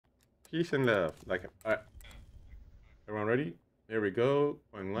Peace and love. Like, alright. Everyone ready? Here we go.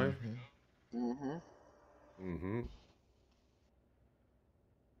 Going live.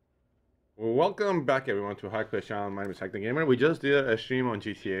 Well, welcome back everyone to High Class Channel. My name is Hack the Gamer. We just did a stream on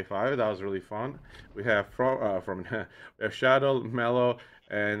GTA 5. That was really fun. We have we have Shadow, Mellow,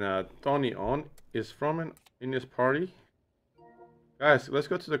 and Tony on. Is Froman in this party? Guys, let's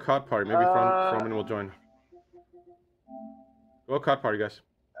go to the COD party. Maybe Froman will join. Go COD party, guys.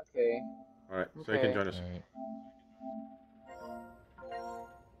 Okay. Alright, so you can join us.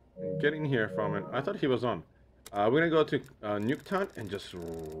 Getting here, Froman. I thought he was on. We're gonna go to NukeTown and just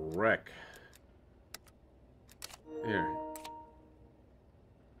wreck. Here.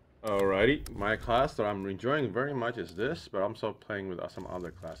 Alrighty, my class that I'm enjoying very much is this, but I'm also playing with some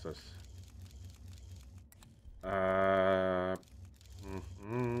other classes. I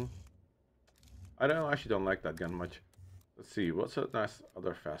actually don't like that gun much. Let's see, what's a nice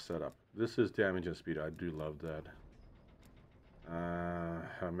other fast setup? This is damage and speed. I do love that.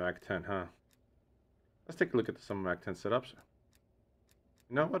 Mag 10, huh? Let's take a look at some Mag 10 setups.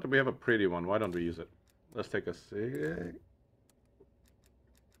 You know what? We have a pretty one. Why don't we use it? Let's take a SIG.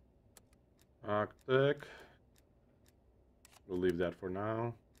 Arctic. We'll leave that for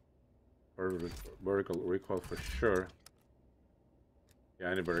now. Vertical recoil for sure.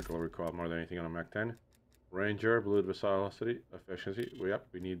 Yeah, any vertical recoil more than anything on a Mag 10. Ranger, blue velocity, efficiency. Yep,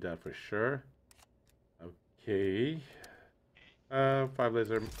 we need that for sure. Okay. 5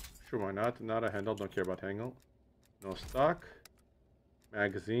 laser. Sure, why not? Not a handle. Don't care about angle. No stock.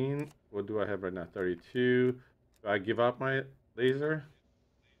 Magazine. What do I have right now? 32. Do I give up my laser?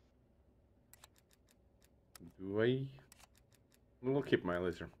 Do I? We'll keep my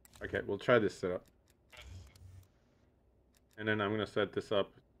laser. Okay, we'll try this setup. And then I'm going to set this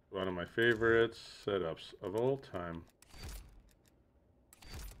up. One of my favorite setups of all time.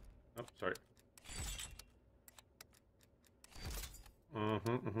 Oh, sorry.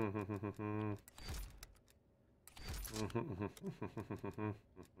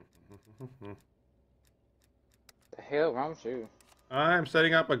 The hell wrong with you? I'm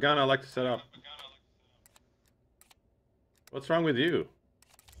setting up a gun I like to set up. What's wrong with you?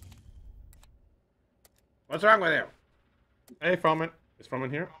 What's wrong with you? Hey, Froman. Is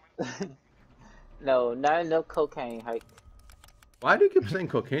Froman here? No, no cocaine, Hike. Why do you keep saying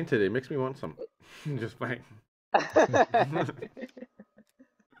cocaine today? It makes me want some. Just playing.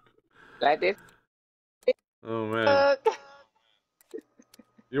 Like this. Oh man.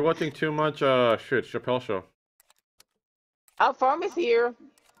 You're watching too much Chappelle Show. Our farm is here,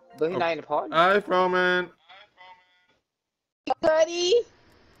 but he's not in the party. Hi, Froman. Buddy.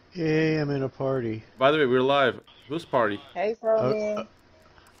 Hey, I'm in a party. By the way, we're live. Whose party? Hey, Froman.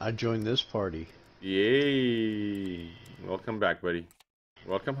 I joined this party. Yay! Welcome back, buddy.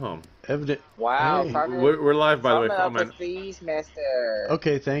 Welcome home. Wow, hey. We're live, by the way, Froman. Siege Master.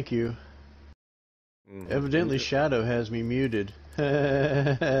 Okay, thank you. Evidently, Shadow has me muted.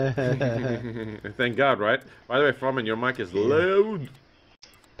 Thank God, right? By the way, Froman, your mic is loud.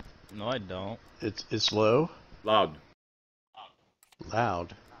 No, I don't. It's low. Loud.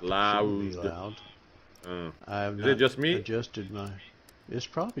 Loud. Loud. Loud. Is it just me? Adjusted my. It's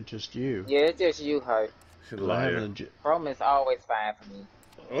probably just you. Yeah, it's just you, Hike. Froman's always fine for me.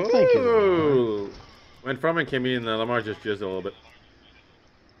 Oh, thank you. When Froman came in, Lamar just jizzed a little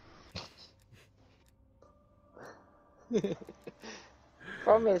bit.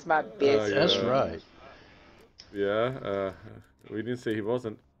 Froman is my best. That's right. Yeah, we didn't say he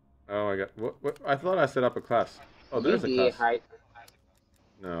wasn't. Oh my God! What? I thought I set up a class. Oh, there's a class. Hike.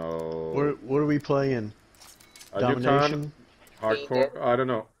 No. What are we playing? Domination? Hardcore? I don't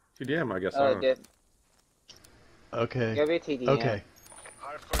know. TDM, I guess. I don't know. Okay. Give it TDM. Okay.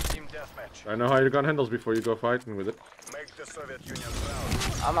 I know how your gun handles before you go fighting with it. Make the Soviet Union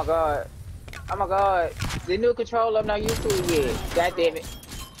proud. Oh my God. Oh my God. The new controller I'm not used to it yet. God damn it.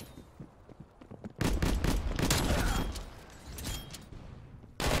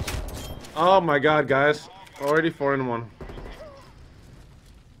 Oh my God, guys. Already 4-1.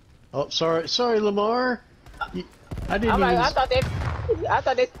 Oh, sorry, Lamar. I didn't even. I thought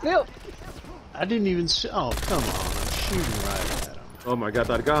that flipped. I didn't even see. Oh, come on! I'm shooting right at him. Oh my God,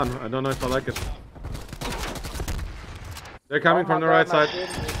 that gun! I don't know if I like it. They're coming from the right side.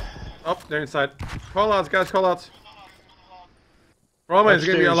 Oh, they're inside. Call outs, guys! Call outs. Froman is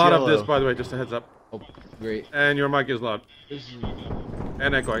gonna be a lot of this, by the way. Just a heads up. Oh, great. And your mic is loud.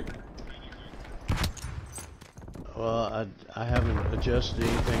 And echoing. Well, I haven't adjusted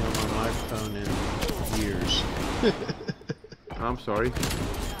anything on my microphone in years. I'm sorry.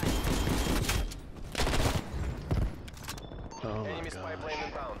 Oh Oh my Enemy spy plane gosh.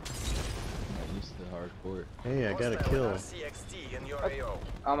 inbound. I'm used to hardcore. Hey, I got a Hostile kill. RCXD in your AO.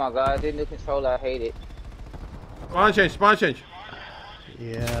 Oh my god, this new controller, I hate it. Spawn change, spawn change.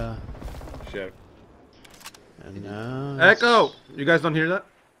 Yeah. Shit. And now. Echo! You guys don't hear that?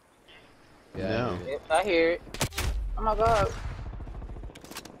 Yeah. No. Yep, I hear it. Oh my god.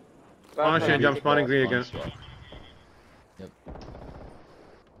 Spawn change, I'm spawning green again. Yep.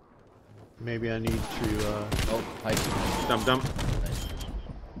 Maybe I need to. Oh, hike. Dump, dump.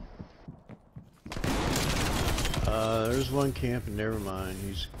 There's one camping. Never mind.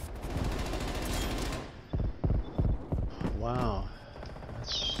 He's. Wow.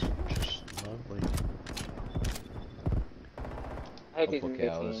 That's just lovely. I hate Oh, these okay,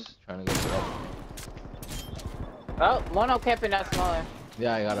 I new was teams. trying to go for that. Oh, one on camping, not smaller.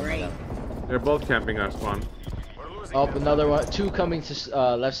 Yeah, I got him. I Green. got him. They're both camping our spawn. We're losing Oh, them. another one. Two coming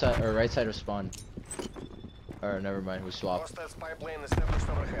to left side or right side of spawn. Or never mind, we swapped. Hostile spy plane established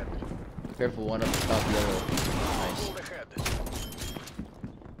overhead. Careful, one up the top, the other. Nice. Pulled ahead.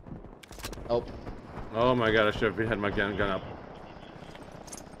 Oh, Oh my god, I should have had my gun up.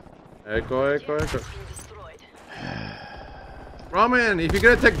 Echo, echo, echo. Roman, if you're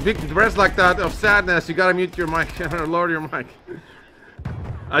gonna take big breaths like that of sadness, you gotta mute your mic or lower your mic.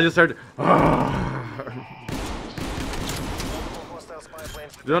 I just heard. Hostile spy plane.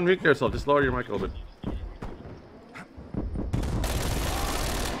 Don't mute yourself, just lower your mic a little bit.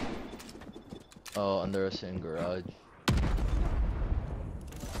 oh, under us in garage.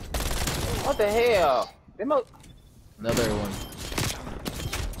 What the hell? Another one.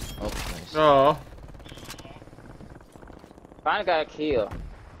 Oh, nice. Oh, Finally got a kill.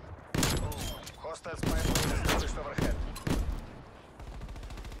 Hostile spy plane established overhead.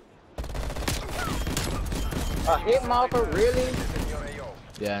 A hit marker, really? In your AO.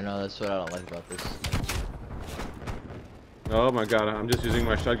 Yeah, I know, that's what I don't like about this. oh my god, I'm just using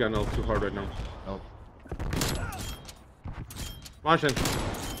my shotgun a little too hard right now. Nope. Martian.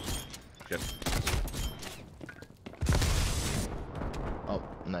 Shit. Oh,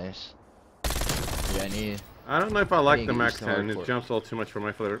 nice. Yeah, I need. I don't know if I like Yeah, the get Max used to 10. It hardcore. jumps a little too much for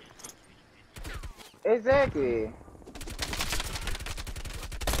my flavor. Exactly.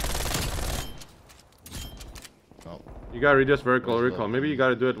 Oh, You gotta reduce vertical Where's recoil. the- Maybe you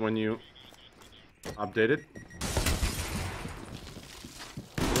gotta do it when you update it.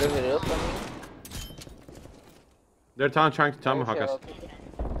 Live it up for me. They're trying to tomahawk us.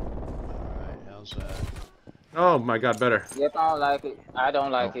 Alright, how's that? Oh my god, better. Yep, I don't like it. I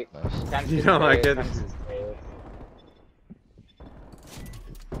don't like oh, it. nice. Time to You get don't like bad, it? time to get bad.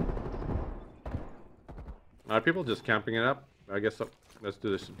 Are people just camping it up? I guess so. Let's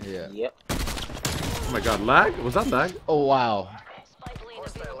do this. Yeah. Yep. Oh my god, lag? Was that lag? Oh, wow.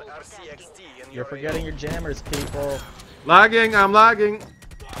 Hostile RCXD in You're your forgetting AO. your jammers, people. Lagging, I'm lagging.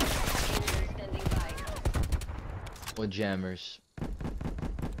 What jammers?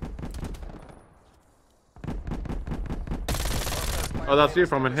 Oh, that's you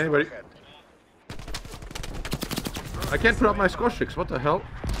from it. Hey, buddy. I can't put up my score streaks. What the hell?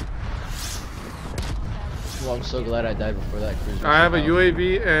 Well, I'm so glad I died before that cruiser. I have a somehow.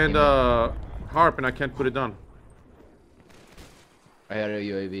 UAV and harp, and I can't put it down. I had a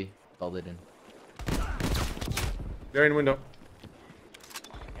UAV. Called it in. They're in window.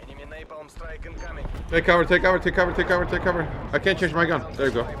 Enemy napalm strike incoming. Take cover, take cover, take cover, take cover, take cover. I can't change my gun. There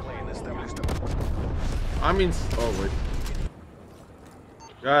you go. Spy plane established. I mean, oh wait.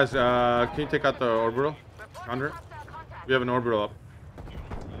 Guys, can you take out the orbital? Under? We have an orbital up.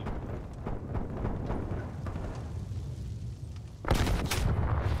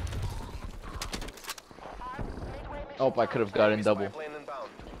 Oh, I could have gotten Enemy double. spy plane inbound.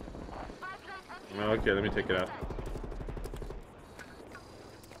 Okay, let me take it out.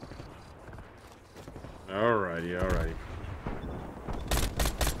 Alrighty, alrighty.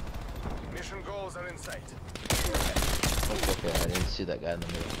 Mission goals are in sight. Oh, okay, I didn't see that guy in the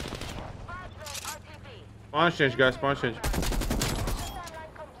middle. Spawn change, guys, spawn change.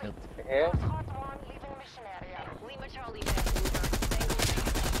 The hell?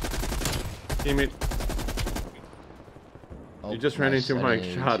 Teammate, Oh, you just ran nice. into I my didn't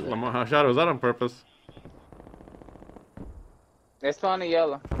even shot. see that. Lamar shot, was that on purpose? It's funny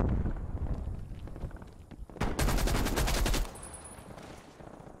yellow.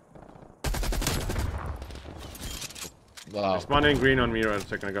 Wow. Spawning green on me right a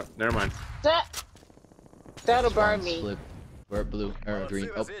second ago. Never mind. That'll burn Spawn me. slip. We're blue or green.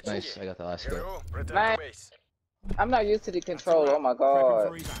 Oh, nice. I got the last kill. Hero, return Man. to base. I'm not used to the controller. Oh my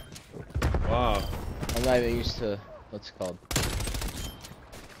god. Wow. I'm not even used to what's it called.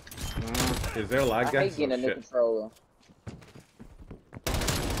 Is there lag, I guys? hate getting a Oh, new shit. controller.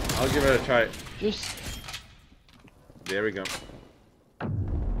 I'll give it a try. Just. There we go.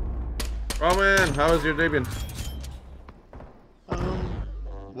 Roman, how was your day been?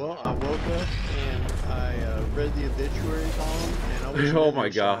 Well, I woke up and I read the obituary column, and I was Oh my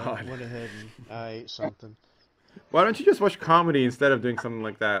hungry, so I God. went ahead and I ate something. Why don't you just watch comedy instead of doing something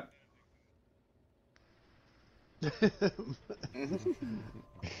like that?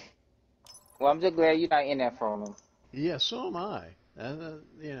 Well, I'm just glad you're not in that for me. Yeah, so am I.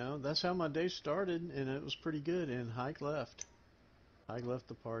 You know, that's how my day started, and it was pretty good. And Hike left. Hike left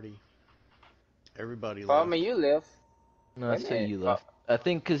the party. Everybody For left. me, you left. No, Wait a that's how minute. you left. I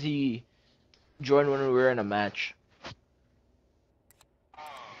think because he joined when we were in a match.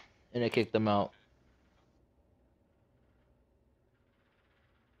 And I kicked him out.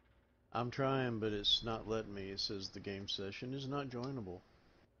 I'm trying, but it's not letting me. It says the game session is not joinable.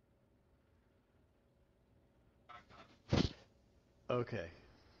 Okay.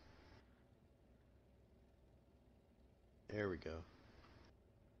 There we go.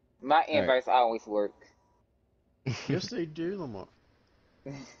 My invites always work. Yes, they do, Lamar.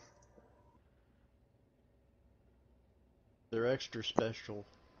 They're extra special.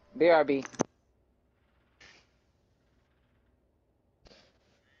 BRB.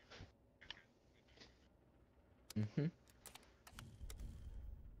 Mm-hmm.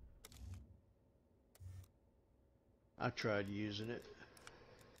 I tried using it.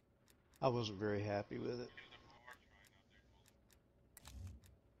 I wasn't very happy with it.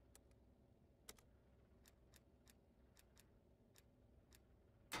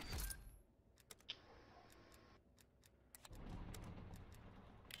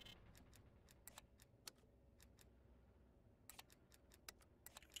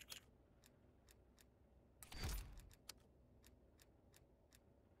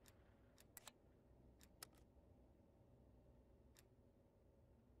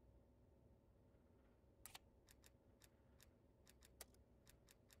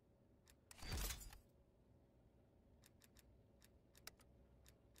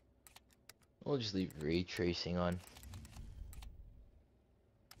 We'll just leave ray tracing on.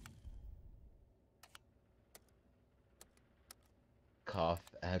 Cough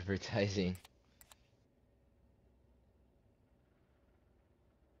advertising.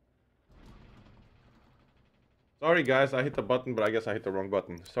 Sorry guys, I hit the button, but I guess I hit the wrong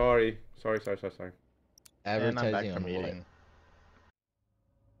button. Sorry. Sorry. Advertising on what?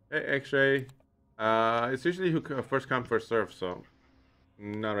 Hey X-Ray. It's usually who first come first serve, so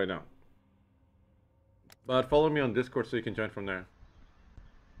not right now. But follow me on Discord so you can join from there.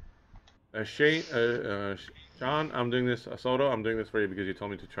 Sean, I'm doing this. Soto, I'm doing this for you because you told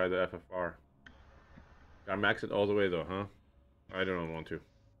me to try the FFR. I max it all the way though, huh? I don't want to.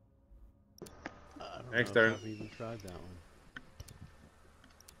 Thanks, Darren. I've even tried that one.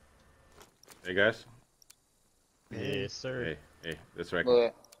 Hey guys. Yes, sir. Hey, that's right.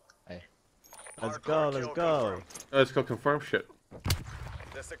 But Let's go, let's go. Oh, let's go confirm shit.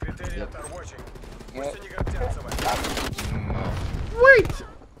 The Secretariat are watching. Yep. Пусть они гордятся вами. Wait!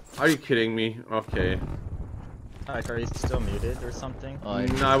 Are you kidding me? Okay. Alright, are you still muted or something? Oh, I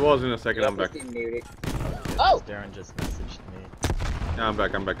No, I was in a second. I'm back. muted. Okay, Oh! Darren just messaged me. Yeah, I'm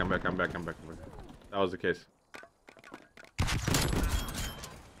back. That was the case.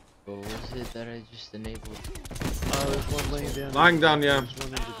 what was it that I just enabled? Oh, there's one laying down. Lying down, yeah. There's one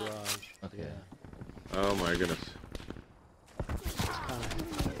in the garage. Okay. Yeah, Oh my goodness. it's kind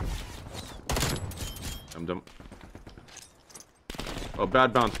of. I'm dumb. Oh,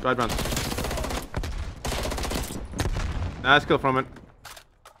 bad bounce. Nice kill from it.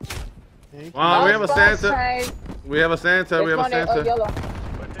 Thank Wow, we have a Bounce, Santa. Santa. We have a Santa. There's one at, yellow.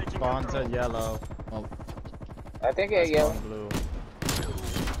 We're taking Spawn control. to yellow. I think it's yellow. Spawn blue.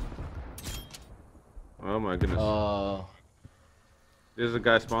 Oh my goodness. Oh. There's a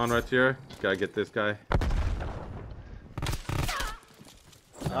guy spawn right here. Gotta get this guy.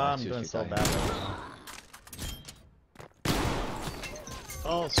 I'm doing so bad right now.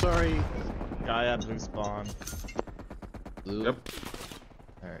 Oh, sorry. Guy at blue spawn. Blue? Yep.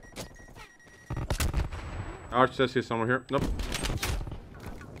 Alright. Arch says he's somewhere here. Nope.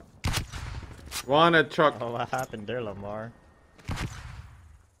 One at truck. Oh, what happened there, Lamar?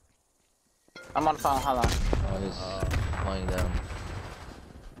 I'm on the phone. Hold on. Oh, he's lying down.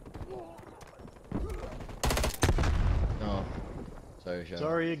 No. Sorry, Sean.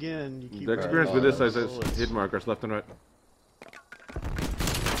 Sorry again. You keep The experience running with this out is of it's bullets. hit markers left and right.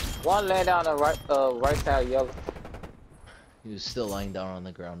 One laying down the right side yellow. He was still lying down on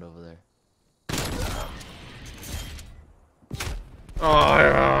the ground over there.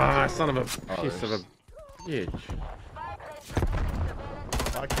 Oh, son of a Oh, piece of a bitch.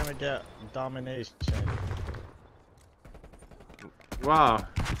 How can we get domination? Wow.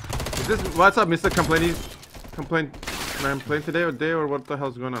 Is this what's up, Mr. Complaint today or what the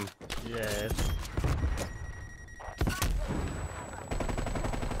hell's going on? Yes.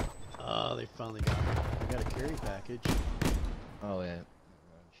 Oh, they finally got me. I got a carry package. Oh yeah. I'm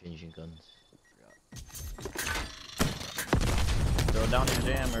changing guns. Throw down your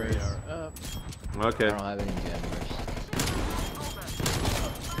jammers. We are up. Okay. I don't have any jammers.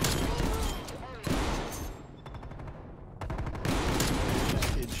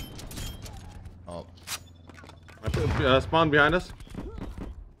 Package. Oh. Spawn behind us.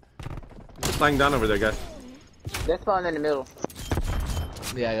 Just lying down over there, guys. They're spawning in the middle.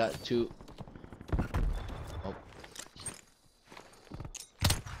 Yeah, I got 2. Oh.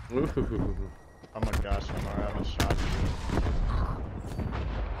 Ooh. Oh my gosh, I'm out of shot.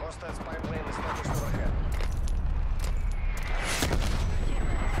 Hostile spy plane established overhead.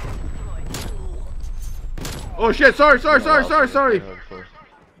 Oh shit! Sorry. Oh,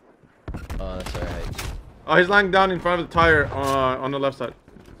 that's alright. Oh, he's lying down in front of the tire on the left side.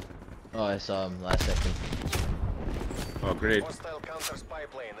 Oh, I saw him last second. Oh, great. Hostile counter spy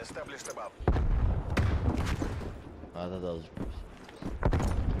plane established above. Oh, I thought that was.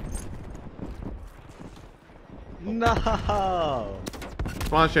 No!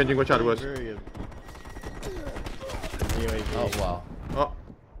 Spawn's changing. Watch out, Wes. UAV. Oh wow. Oh,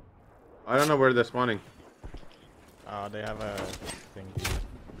 I don't know where they're spawning. Oh, they have a thingy.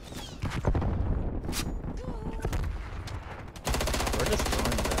 We're just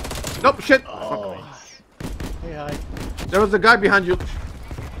throwing them. Nope. Shit. Oh. Hey, hi. There was a guy behind you.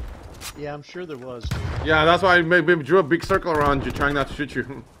 Yeah, I'm sure there was. Yeah, that's why I maybe drew a big circle around you, trying not to shoot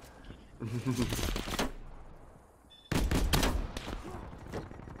you.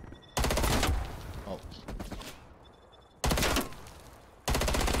 Oh.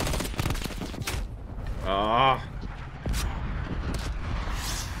 Ah.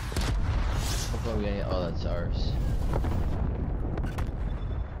 Hopefully we get. Oh, that's ours.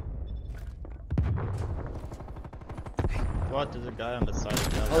 What? There's a guy on the side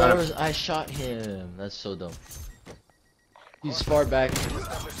of the Oh, that was. I shot him. That's so dumb. He's far back.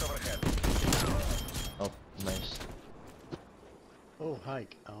 Established overhead. Oh, nice. Oh,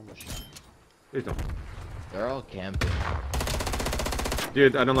 hike. I almost shot. Please don't. They're all camping.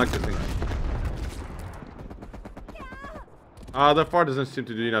 Dude, I don't like this thing. The far doesn't seem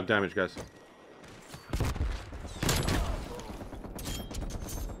to do enough damage, guys.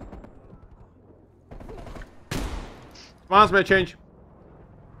 Spawns may change.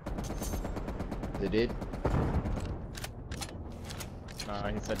 They did?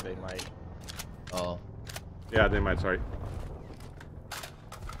 He said they might. Oh. Yeah, they might, sorry.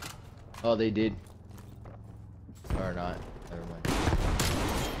 Oh, they did. Or not. Never mind.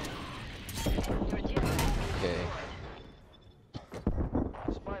 Okay.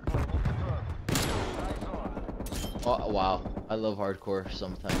 Spy plane will confirm. Eyes on. Oh, wow. I love hardcore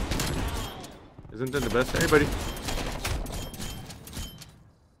sometimes. Isn't that the best? Hey, buddy.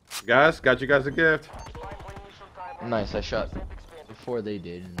 Guys, got you guys a gift. Nice, I shot before they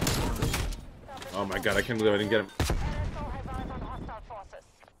did. Oh my god, I can't believe I didn't get him.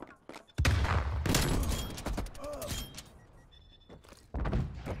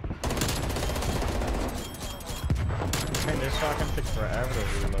 Hey, this shotgun takes forever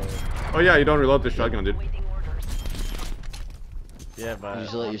to reload. Oh yeah, you don't reload this shotgun, dude. Yeah, but You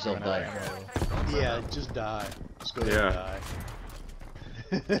just let yourself I'm running die. out of ammo. Yeah, just die. Just go Yeah. and die.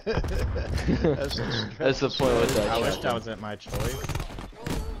 That's the point with that I wish shotgun. that wasn't my choice.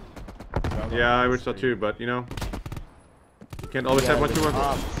 Yeah, I wish so too, but you know, you can't always have what you want.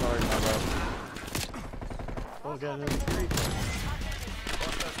 Oh, sorry, my bad. Oh, got another creep.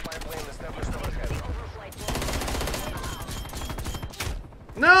 Hostile spy plane established overhead.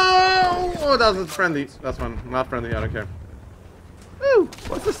 No! Oh, that was friendly. That's one. Not friendly. I don't care. Ooh,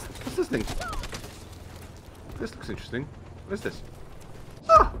 what's this? What's this thing? This looks interesting. What is this?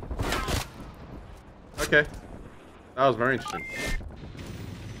 Ah! Okay. That was very interesting.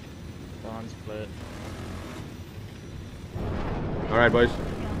 Spawn split. Alright, boys.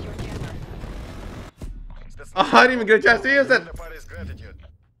 Oh, I didn't even get a chance to use it! The party's gratitude.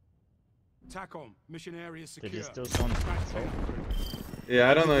 TACOM, mission area secure. Did you still sound so? Yeah,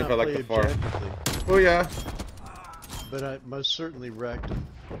 I don't know if I like Play the far. objectively, Oh, yeah. but I most certainly wrecked him.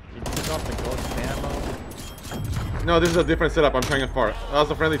 You took off the gold camo? No, this is a different setup. I'm trying it far. That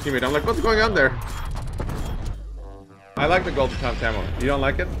was a friendly teammate. I'm like, what's going on there? I like the golden time camo. You don't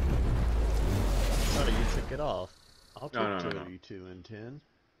like it? Oh, you took it off. I'll take No. 32 and 10.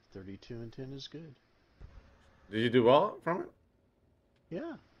 32 and 10 is good. Did you do well from it?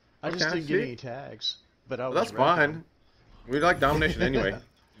 Yeah. I just Okay, didn't see? get any tags. But I Well, was that's wrecking fine. 'em. We like domination anyway.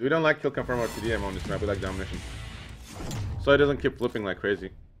 We don't like kill confirm or TDM on this map. We like domination. So it doesn't keep flipping like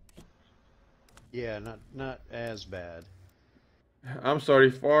crazy. Yeah, not as bad. I'm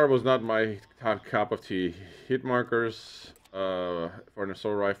sorry, FAR was not my cup of tea. Hit markers for an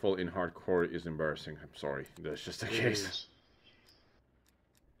assault rifle in hardcore is embarrassing. I'm sorry. That's just the It case. is.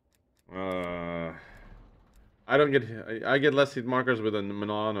 I don't get. I get less hit markers with a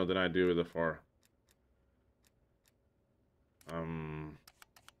Milano than I do with a FAR.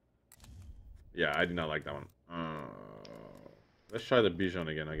 Yeah, I did not like that one. Let's try the Bijon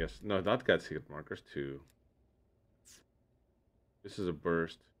again, I guess. No, that gets hit markers too. This is a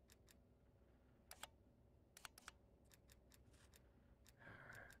burst.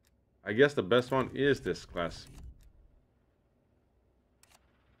 I guess the best one is this class.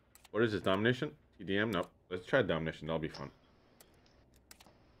 What is this? Domination? TDM? Nope. Let's try domination. That'll be fun.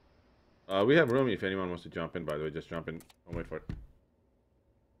 We have room if anyone wants to jump in, by the way. Just jump in. I'll wait for it.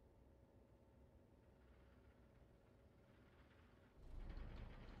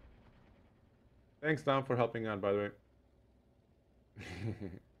 Thanks, Dom, for helping out, by the way.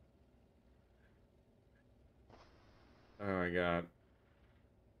 Oh my god.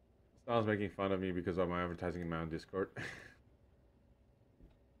 Styles making fun of me because of my advertising in my own Discord.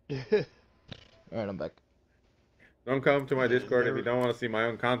 Alright, I'm back. Don't come to my Discord if you don't want to see my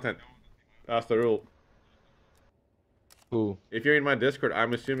own content. That's the rule. Who? If you're in my Discord,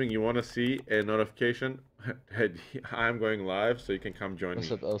 I'm assuming you want to see a notification that I'm going live so you can come join What's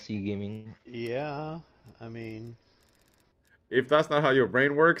me. up, LC Gaming? Yeah, I mean, If that's not how your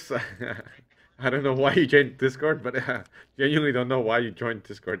brain works, I don't know why you joined Discord, but genuinely don't know why you joined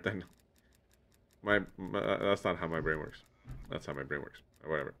Discord then. That's not how my brain works. That's how my brain works. Or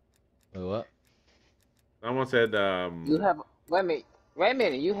whatever. Wait, what? Someone said, You have wait a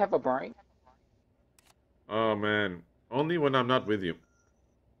minute. You have a brain? oh man, only when I'm not with you.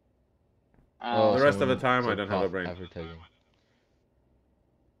 Oh, The rest of the someone time, I said don't have a cough brain. Advertising.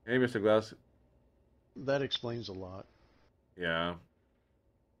 Hey, Mr. Glass. that explains a lot. Yeah.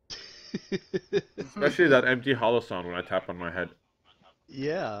 Especially that empty hollow sound when I tap on my head.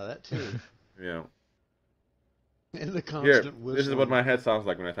 Yeah, that too. Yeah. And the Here, constant this is what whistling. my head sounds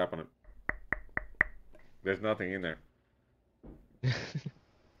like when I tap on it. There's nothing in there.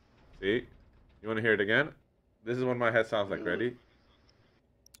 See? You want to hear it again? This is what my head sounds like. Ready?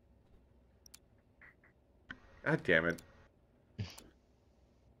 God damn it.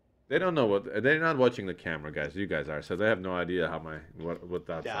 They don't know what... They're not watching the camera, guys. You guys are. So they have no idea how what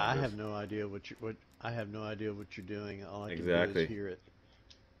that Yeah, sound I is. have no idea I have no idea what you're doing. All I can do Exactly. is hear it.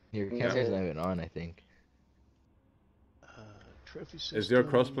 Your camera's not even on, I think. Trophy system. Is there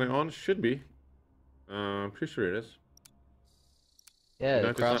crossplay on? Should be. Pretty sure it is. Yeah, You know, the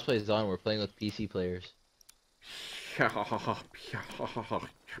if it's not- crossplay is on. We're playing with PC players.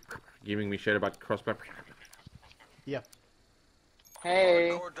 Giving me shit about crossplay. Yeah.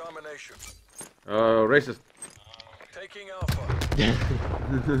 hey. Hardcore domination. Racist. Taking Alpha.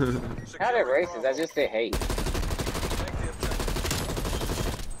 How that racist? I just said hey. Take the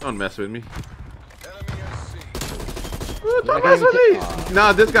objective. Don't mess with me. Enemy at sea. Ooh, don't mess with me!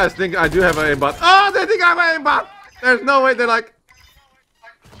 Nah, this guys think I do have an aimbot. Oh, they think I have an aimbot! There's no way they're like...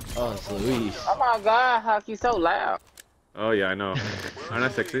 Oh, it's Luis. Oh my God, Huck, you so loud. Oh yeah, I know. Aren't I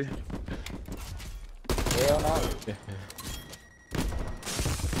sexy? Hell no.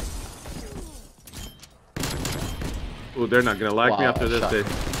 Ooh, they're not gonna like me Wow, after this shot. day.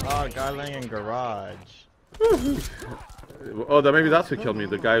 Oh, guy laying in garage. Oh, maybe that's who killed me.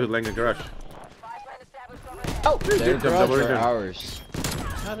 The guy who's laying in the garage. Oh, Their Jump garage double are again. ours.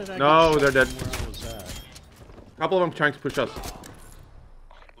 How did I No, get they're shot dead. from where I was at? A couple of them trying to push us.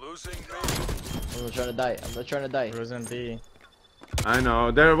 Losing B. I'm not trying to die. I'm not trying to die. Frozen B. I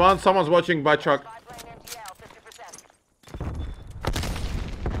know. Someone's watching by truck.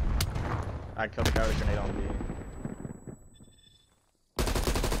 I killed the guy with a grenade on B.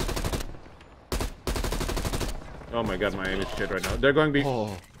 Oh my god, my aim is shit right now. They're going B.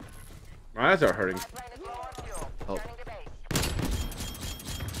 Oh. My eyes are hurting. Oh.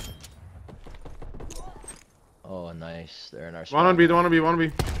 Oh, nice. They're in our spot. One on B, one on B, one on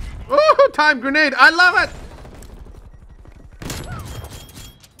B. Oh, time grenade! I love it!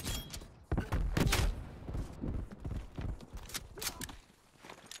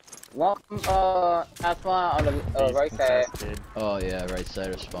 one outside on the B's right side. contested. Oh, yeah, right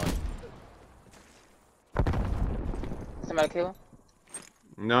side of spawn. Somebody kill him?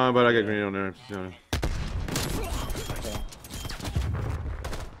 No, but I get grenade on there. So.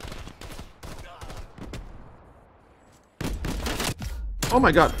 Oh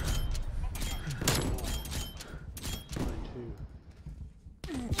my god.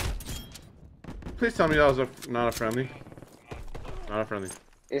 Please tell me that was not a friendly. Not a friendly.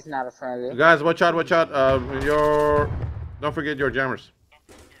 It's not a friendly. Guys, watch out, watch out. Don't forget your jammers.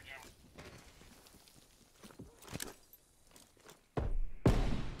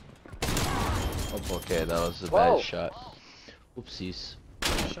 Oh, okay, that was a Whoa. bad shot. Oopsies.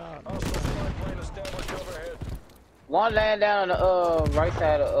 Shot. Hostile spy plane established overhead. One laying down on the right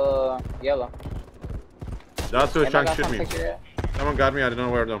side of yellow. That's who was trying Anybody to got shoot some me. picture there? Someone got me, I didn't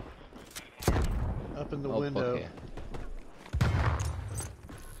know where though. Up in the Oh, window. okay.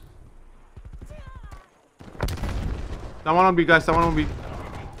 Someone on B, guys, someone on B.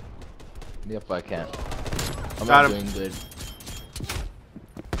 Yep, I can't. I'm Got not him. doing good.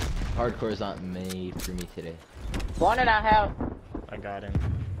 Hardcore is not made for me today. One in our house. I got him.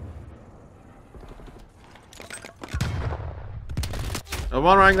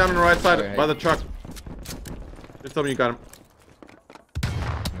 One running down on the right side Alright. by the truck. Just tell me you got him.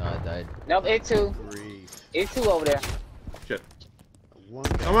 No, I died. Nope, it's two. Grief. It's two over there. Shit. One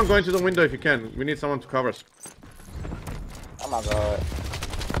guy. Someone go into the window if you can. We need someone to cover us. Oh my god.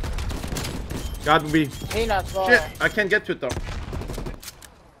 God B. He not small. Shit, I can't get to it though.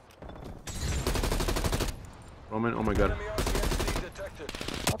 Roman, oh my god. Enemy RCXD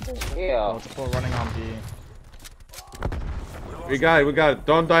detected. Yeah. Multiple running on B. We got it.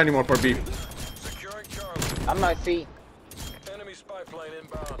 Don't die anymore for B. Securing Charlie. I might see. Enemy spy plane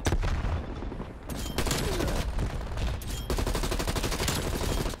inbound.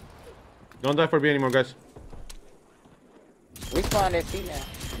 Don't die for B anymore, guys. We spawned at C now.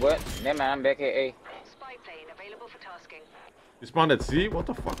 What? Never mind, I'm back at A. Spy plane available for tasking. You spawned at C? What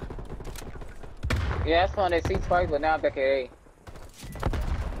the fuck? Yeah, I spawned at C twice, but now I'm back at A.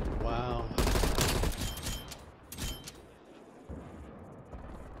 Wow.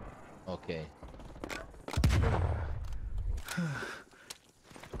 Okay.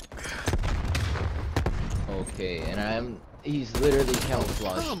 Okay, and he's literally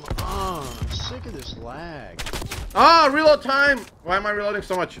camouflaged. Come on. I'm sick of this lag. Ah, reload time! Why am I reloading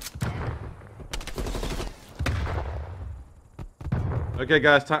so much? Okay,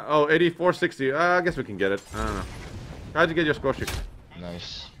 guys, time. Oh, 8460. I guess we can get it. I don't know. Try to get your score sheets.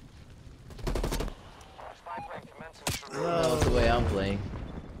 Nice. Spy plane commencing. That's the way I'm playing.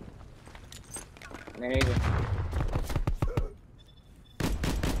 Me neither.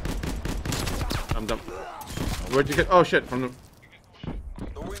 I'm done. Where'd you get? Oh shit, from the.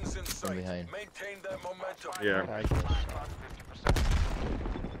 The wind's in sight. behind. Maintain that momentum. Yeah. I guess.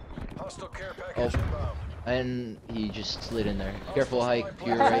 Hostile care package Oh. inbound. And he just slid in there. Careful, Hike.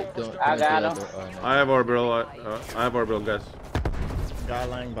 You're right. Don't. I don't got go him. over- oh, no. I have orbital. I have orbital, guys. Guy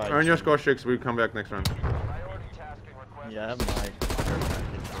lying by. Earn your score streaks. We come back next round. Priority tasking request. Yeah, I have my care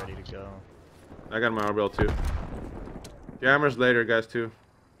package ready to go. I got my orbital too. Jammers later, guys, too.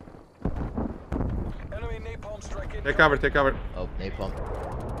 Enemy napalm strike in. Take cover. Take cover. Oh, napalm.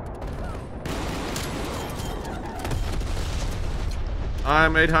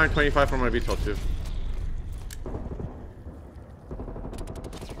 I'm 825 from my V12 too.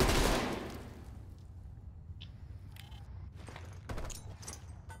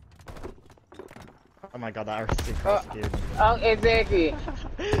 Oh my god, that RC scared me. Oh, exactly.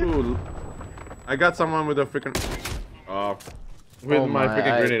 Ooh, I got someone with a freaking. With Oh my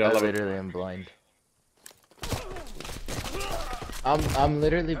freaking grenade. I love it. literally am blind. I'm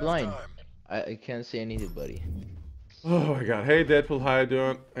literally blind. I can't see anybody. Oh my god. Hey Deadpool, how you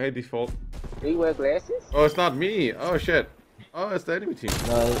doing? Hey Default. Do you wear glasses? Oh, it's not me. Oh shit. Oh, it's the enemy team.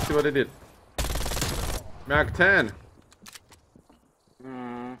 No, Let's see what they did. Mac 10.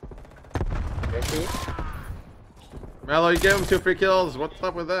 That's it. Mello, you gave him 2 free kills. What's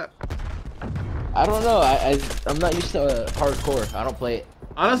up with that? I don't know. I'm not used to hardcore. I don't play it.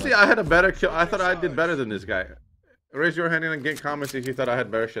 Honestly, I had a better kill. I thought I did better than this guy. Raise your hand and get comments if you thought I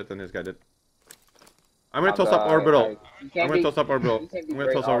had better shit than this guy did. I'm gonna Oh, toss up God, orbital. like, you I'm can't gonna be- toss up orbital. you can't be I'm gonna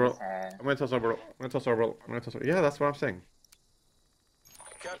great toss all the orbital. time. I'm gonna toss orbital. I'm gonna toss orbital. I'm gonna toss orbital. Yeah, that's what I'm saying.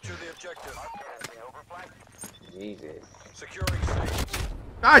 Capture the objective. Jesus. Securing safe.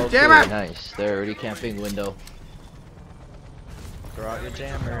 God Okay, damn it! nice. They're already camping window. Throw out your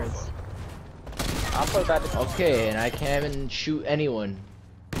jammers. I'm supposed to have to... Okay, and I can't even shoot anyone.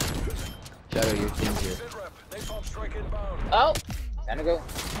 Shadow, your team's here. Sit rep. Napalm strike inbound. Oh! Time to go.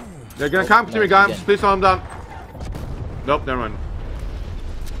 They're gonna Oh, come to me, nice guys. again. Please slow them down. Nope, never mind.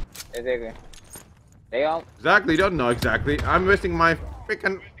 Exactly. They all... Exactly, you don't know exactly. I'm wasting my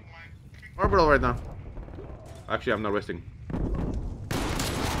freaking orbital right now. Actually, I'm not wasting.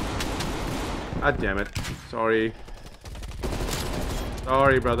 God damn it. Sorry.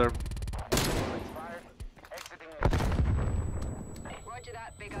 Sorry, brother. Expired. Exiting. Roger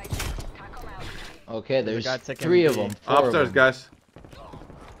that, Big ID. TACOM out. Okay, there's guy taking 3 of B. them. 4 Upstairs, of them. guys.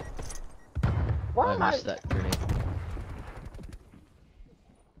 Why I am I? missed that grenade.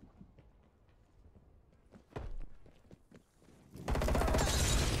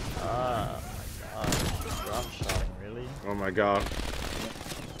 Ah, my god. Drop shotting, really? Oh my god.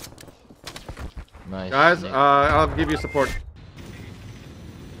 Nice. Guys, Nick. I'll give you support.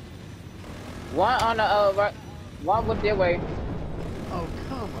 One on the right. One with their way. Oh,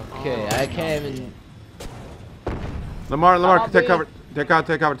 come on. Okay, I can't even. Lamar, I'll take be- cover. Take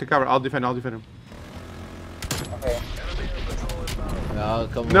cover. I'll defend him. Okay. I'll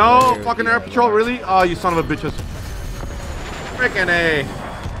come No, over here fucking with air you, patrol, Lamar. really? Oh, you son of a bitches. Frickin' A.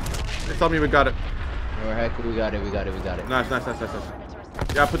 They tell me we got it. Or heck, we got it. Nice.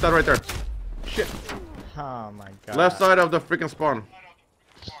 Yeah, put that right there. Shit. Oh my god. Left side of the freaking spawn.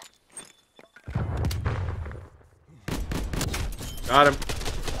 Got him.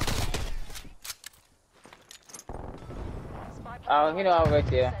 Oh, you know, I'm right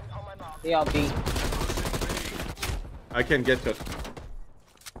there. He on B. I can't get to it.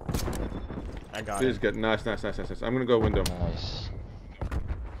 I got Please it. get nice. I'm gonna go window. Nice.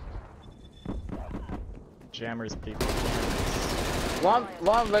 Jammers, people. One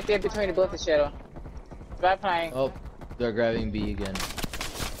right there between the bullets, Shadow. Right plane. Oh, they're grabbing B again.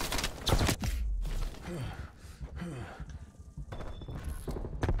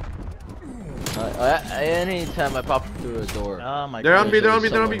 Anytime I pop through a door, Oh my They're god. on B, there's they're on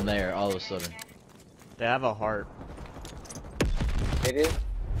always B. someone there all of a sudden. They have a heart. It is.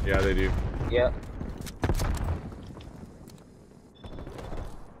 Yeah, they do. Yep.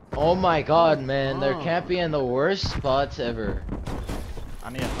 Oh my god, man, they're Oh. camping in the worst spots ever. I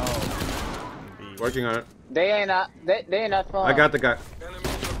need a home. B. Working on it. They ain't not. They ain't not fun. I got the guy.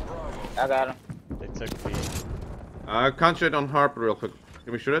 I got him. They took B. Concentrate on Harper real quick.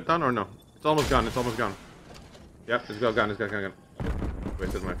 Can we shoot it down or no? It's almost gone. Yep, it's gone.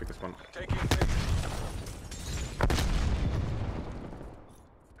 Wasted my freaking spawn.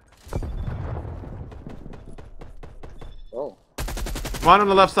 Oh. One on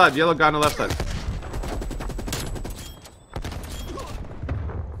the left side. Yellow guy on the left side.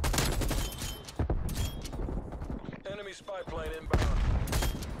 Enemy spy plane inbound.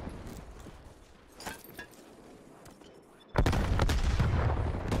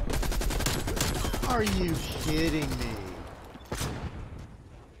 Are you kidding me?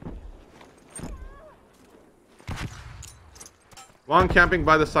 One camping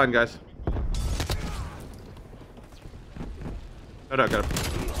by the sun, guys. Got him.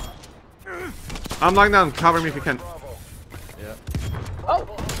 I'm lying down. Cover me if you can. Yep. Oh.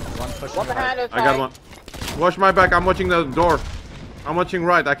 One pushing One behind right. us. I got one. Watch my back. I'm watching the door. I'm watching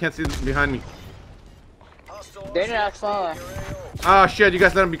right. I can't see behind me. They're not fun. Ah, shit. You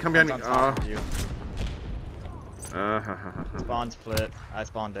guys let him come behind me. One's on top of you. Uh, Spawn split. I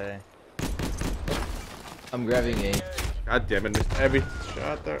spawned A. I'm grabbing A. God damn it. Missed every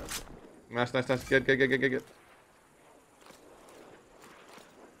shot there. Nice. Get. Are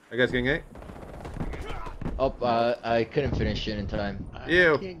you guys getting A? Oh, I couldn't finish it in time. I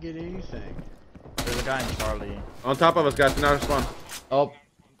Ew. can't get anything. There's a guy in Charlie. On top of us, guys. Now spawn. Oh,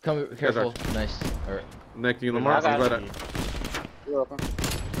 come careful. Nice. Or, Next to you, Lamar. I got I'm glad B. You're welcome.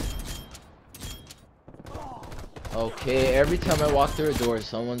 okay, every time I walk through a door,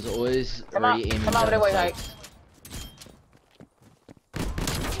 someone's always already aiming Come on down over that way, sights.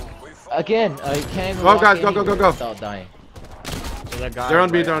 Again, I can't even Go, walk guys, go. anywhere without dying. There's a guy They're on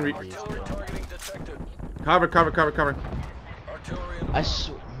B, right they're on B. under you. Targeting detected. Cover. Artillery in I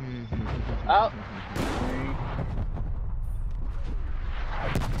sw- Oh.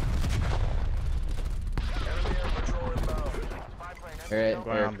 enemy air patrol inbound. Air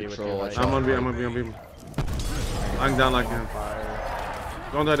Going on B with control. you, watch right? I'm out. on B. Lying down like him. Fire.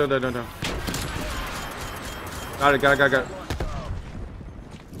 Don't die. Got it.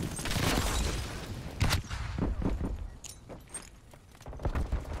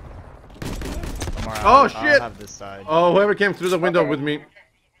 Lamar, Oh, I'll shit! have this side. Oh, whoever came through the window with me.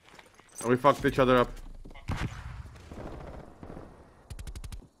 And we fucked each other up.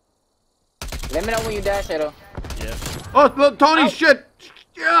 Let me know when you die, Shadow. Yep. Oh, look, Tony, Oh. shit!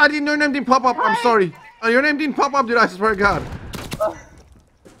 Yeah, I didn't know your name didn't pop up. I'm sorry. Oh, your name didn't pop up, dude. I swear to God.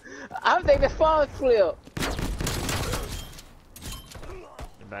 I'm thinking the phone flip.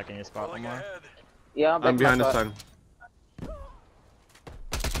 You're back in your spot, Pulling Lamar. ahead. Yeah, I'm back I'm behind the my sign.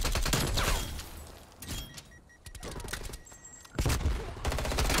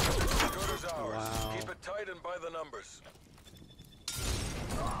 Good as ours. Wow. Keep it tight and by the numbers.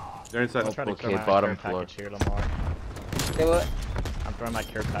 They're inside. I'm trying to Okay, throw my bottom care floor. package here, Lamar. Say what? I'm throwing my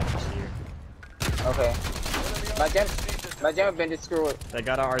care package here. Okay. My jump been destroyed. They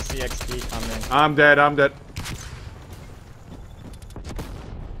got our RCXD coming. I'm dead. I'm dead.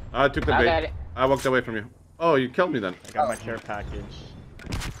 I took the I bait. got it. I walked away from you. Oh, you killed me then. I got my care package.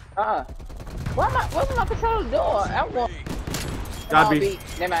 What's my controller doing? I want. Got me.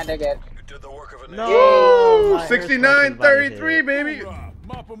 Never mind, I got it. You did the work of a No! Ooh, My air strike 69-33, invited. baby. Hoorah.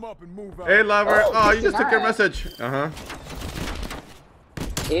 Mop them up and move out. Hey, lover. Oh, Oh, you just took your 69. message.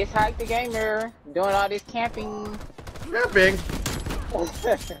 It's Hike the Gamer doing all this camping. Camping.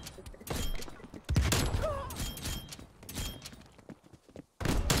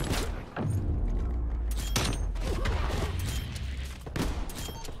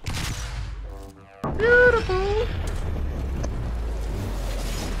 Beautiful.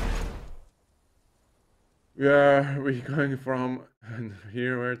 Yeah, we're going from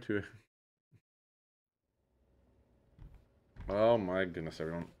here where to? Oh my goodness,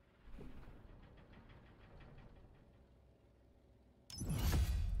 everyone.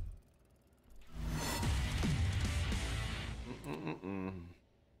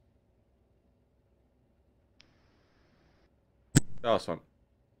 That was fun.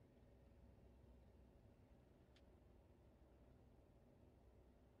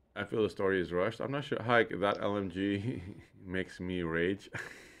 I feel the story is rushed. I'm not sure. Hike, that LMG makes me rage.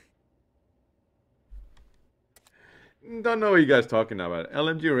 Don't know what you guys talking about.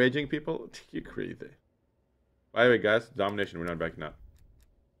 LMG raging people? You crazy. By the way, guys, domination, we're not backing up.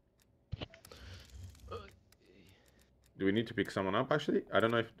 Do we need to pick someone up, actually? I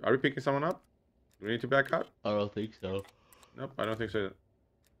don't know if... Are we picking someone up? Do we need to back up? I don't think so. Nope, I don't think so.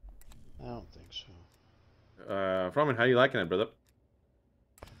 I don't think so. Froman, how you liking it, brother?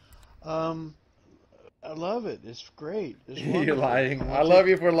 I love it. It's great. It's You're wonderful. lying. I love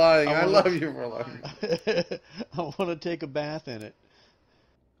you for lying. I I wanna- love you for lying. I want to take a bath in it.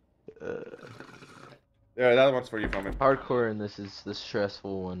 Yeah, that one's for you, Froman. Hardcore, and this is the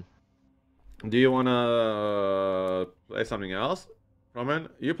stressful one. Do you want to play something else, Roman?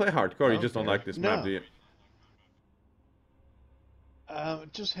 You play hardcore, you just don't Okay. like this map, No. do you?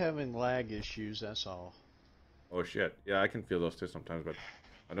 Just having lag issues, that's all. Oh shit. Yeah, I can feel those too sometimes, but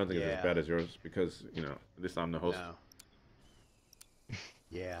I don't think it's as Yeah. bad as yours because, you know, at least I'm the host. No.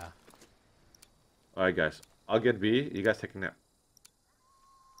 Yeah. Alright, guys. I'll get B. You guys take a nap.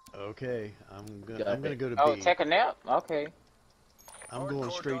 Okay. I'm Got gonna it. go to Oh, B. take a nap? Okay. I'm going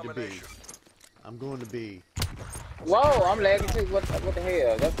Hardcore straight to B. domination. I'm going to B. Whoa, I'm lagging too. What the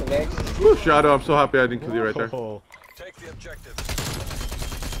hell? That's the lag. Woo, Shadow, I'm so happy I didn't kill you right there. Oh, Take the objective.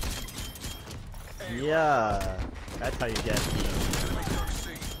 yeah. That's how you get me. Enemy took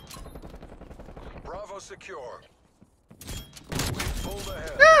C. Bravo secure. We pulled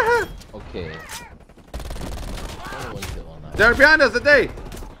ahead. Okay. Only one kill on that. They're behind us today!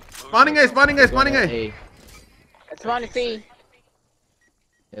 Spawning A, spawning A, spawning Going A! A. It's fun to see.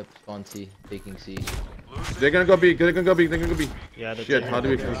 Yep, spawn C, taking C. They're gonna go B, they're gonna go B, they're gonna go B. Yeah, the Shit, team how do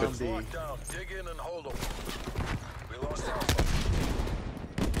we will finish go it? B. Lock down. Dig in and hold them. We lost Alpha.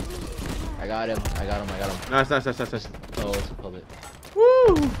 I got him. Nice. Oh, it's a puppet.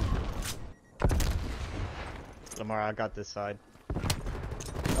 Woo! Lamar, I got this side.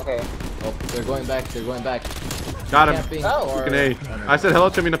 Okay. Oh, they're going back. Got him. Camping Oh. or- Freaking A. I said hello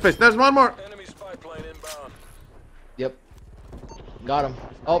to him in the face. There's one more! Enemy spy plane inbound. Yep. Got him.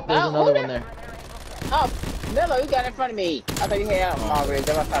 Oh, there's Oh, another who one that- there. Oh, Mello, you got in front of me. I thought you had him already.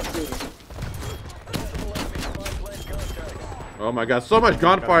 That's why I stopped shooting. Multiple enemy spy plane contacts. Oh my god, so much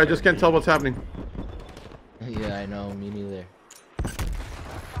gunfire, I just can't tell what's happening. Yeah, I know. Me neither. We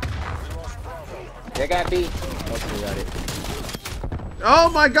lost Bravo. They got B. Oh, we got it. Oh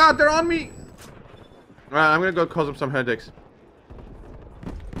my god, they're on me! Alright, I'm gonna go cause them some headaches.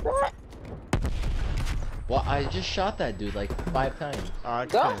 What? Well, I just shot that dude like 5 times.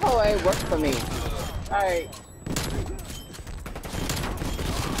 Gunfire ain't working for me. Alright.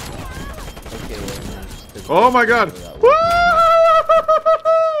 Okay, well, then just Oh my god! Woo!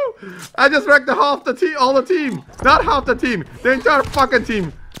 I just wrecked the half the team, all the team! Not half the team, the entire fucking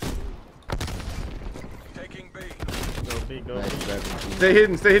team! Taking B. Go B, go Nice B. driving team. Stay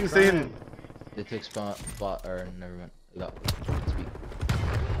hidden, stay hidden, stay hidden. They took spot, or never mind. Got speak.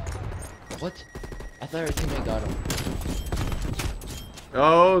 What? I thought our teammate got him.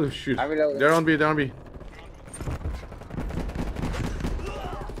 Oh shoot. I reloaded. They're on B, they're on B.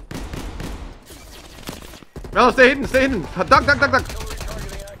 Mello, stay hidden, stay hidden. Duck. Artillery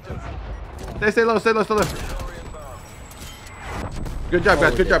targeting active. Stay low, stay low. Artillery inbound. Good job,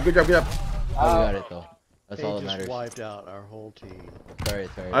 guys, good job. Oh, we got it though. That's They all that just matters. wiped out our whole team. Sorry,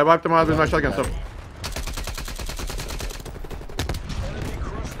 sorry. I wiped them out with my shotgun Sorry. stuff. Enemy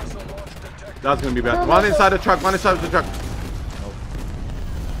cruise missile launch detected. That's gonna be bad. One inside the truck, one inside the truck. Nope.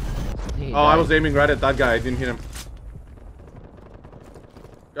 I think he Oh, I died. was aiming right at that guy. I didn't hit him.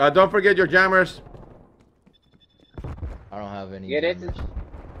 Don't forget your jammers. I don't have any. Yeah, that's jammers.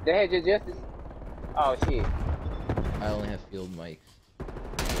 they had your justice. Oh shit. I only have field mics.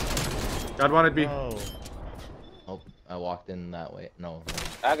 Got one at B. Oh. Oh, I walked in that way. No.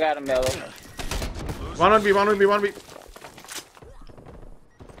 I got him, Mello. One on B, one on B, one on B.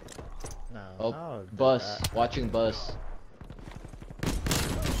 No. Oh, no, do bus. that. Watching bus.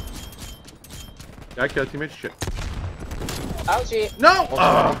 Yeah, I killed teammate. Shit. Oh shit. No!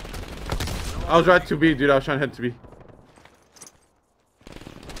 Ah! I was right to B, dude. I was trying to head to B.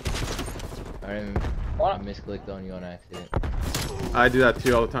 I What? misclicked on you on accident. I do that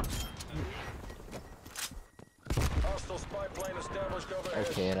too all the time. Hostile spy plane established overhead.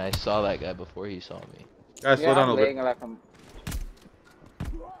 Okay, and I saw that guy before he saw me. Guys, slow Yeah, down I'm a little bit. lagging like I'm.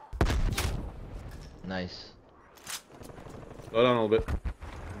 Nice. Slow down a little bit.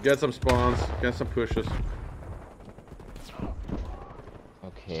 Get some spawns. Get some pushes.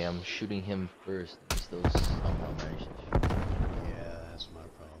 Okay, I'm shooting him first. He still somehow managed to shoot. Yeah, that's my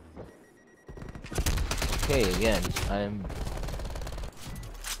problem. Okay, again, I'm.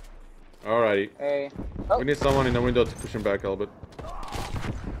 Alrighty. Hey. We need someone in the window to push him back a little bit.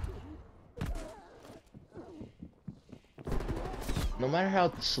 No matter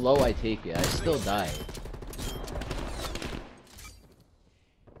how slow I take it, I still die.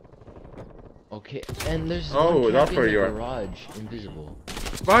 Okay, and there's Oh, one that's camping where in the you are. garage, invisible.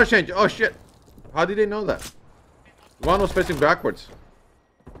 Fire change. Oh shit. How did they know that? One was facing backwards.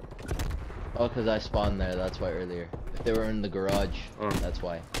 Oh, because I spawned there, that's why earlier. If they were in the garage, Oh. that's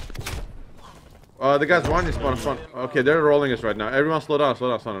why. The guys one is spawn in front. Okay, they're rolling us right now. Everyone slow down, slow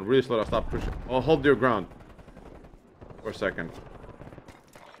down, slow down. Really slow down. Stop pushing. Oh, hold your ground. For a second.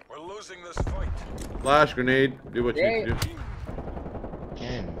 We're losing this fight. Flash, grenade. Do what you need to do.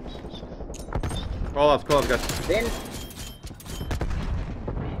 Again. Call out, guys. Then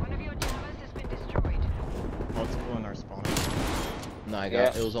One of your jammers has been destroyed. Multiple in our spawn. No, I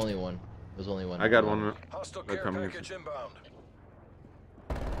got. Yeah. It was only one. It was only one. I got one. Hostile They're care coming in. package inbound.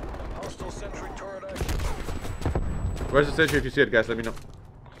 Hostile sentry turret active. Where's the sentry? If you see it, guys, let me know.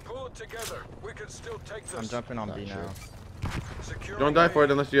 Pull it together. We can still take this. I'm jumping on Not B sure. now. Securing Don't die for it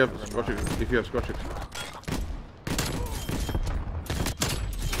A. unless you have scorchers. If you have scorchers.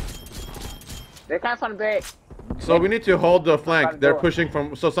 they come from the back. So we need to hold the flank. They're door. pushing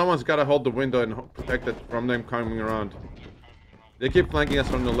from. So someone's got to hold the window and protect it from them coming around. They keep flanking us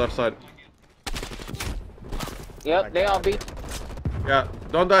from the left side. Yep, they on B. Yeah,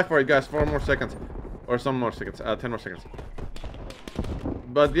 don't die for it, guys. 4 more seconds, or some more seconds. 10 more seconds.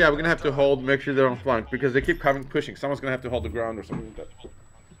 But yeah, we're gonna have to hold. Make sure they're on flank because they keep coming, pushing. Someone's gonna have to hold the ground or something like that.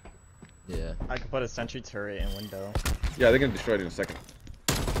 Yeah. I could put a sentry turret in window. Yeah, they're gonna destroy it in a second.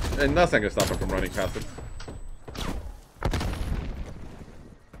 And that's not gonna stop them from running past it.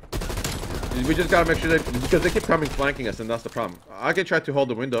 We just gotta make sure that because they keep coming flanking us, and that's the problem. I can try to hold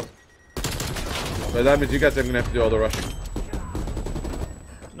the window, but that means you guys are gonna have to do all the rushing.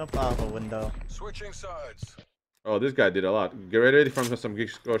 Nope, I have a window. Switching sides. Oh, this guy did a lot. Get ready for some geek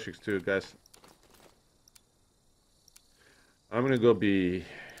scorchings too, guys. I'm gonna go be.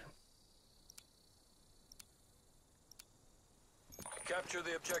 Capture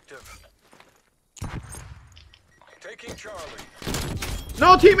the objective. Taking Charlie.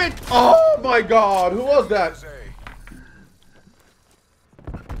 No teammate! Oh my God, who was that? Is A.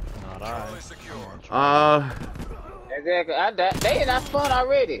 Not I. Charlie secure. Exactly. I died. They in our spawn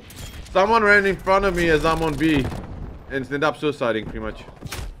already. Someone ran in front of me as I'm on B, and ended up suiciding pretty much.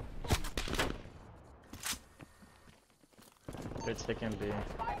 They're taking B.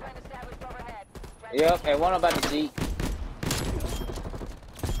 Spy plane established overhead. Yep, and one about the G.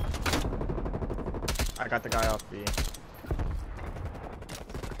 I got the guy off B.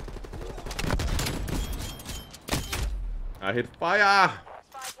 I hit fire!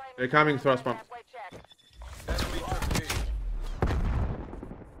 Spy plane They're coming through us, pump. halfway check. Enemy took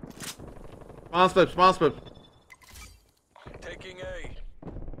B. Spawn split. Taking A.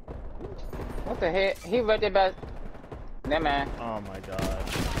 What the heck? He right there by. Never mind. Oh my god. Area.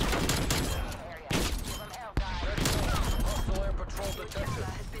 Give them hell, guys. Hostile air patrol detected.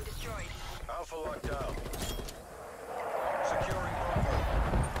 Has been destroyed. Alpha locked down. Securing Bravo.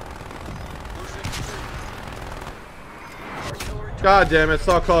 Losing C. Artillery God damn it,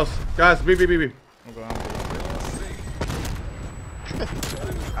 so close. Guys, B. I'm going on B. lost C.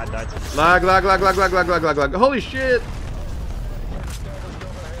 I I died to the Lag, lag, lag, lag, lag, lag, lag, lag, lag. Holy shit!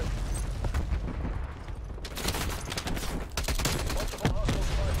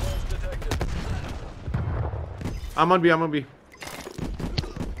 I'm on B, I'm on B.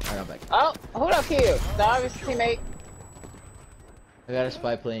 I got back. Oh, who that killed? Sorry, teammate. I got a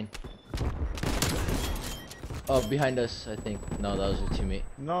spy plane. Oh, behind us, I think. No, that was a teammate.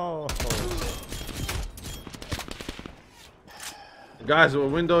 No. Guys,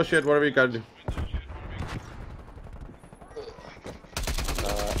 window shit, whatever you gotta do.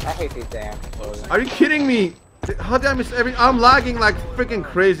 I hate these damn controllers. Are you kidding me? How damn is every? I'm lagging like freaking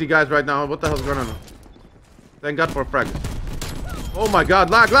crazy, guys, right now. What the hell's going on? Thank God for frag. Oh my God,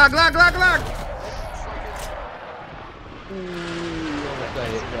 lag, lag, lag, lag, lag!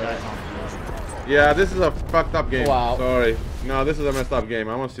 Yeah, this is a fucked up game. Wow. Sorry. No, this is a messed up game.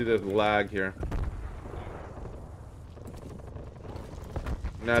 I want to see this lag here.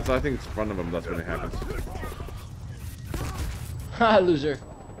 Nah, so I think it's in front of him. That's when it happens. Ha, loser.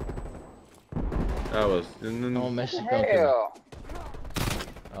 That was. Oh, Mexico. Hell.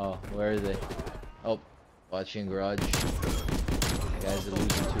 Oh, where are they? Oh, watching garage. Guys are losing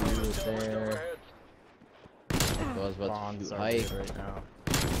two there. I was about to Bonds shoot are high. good right now.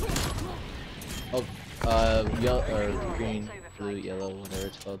 Oh, yellow or green, blue, yellow, whatever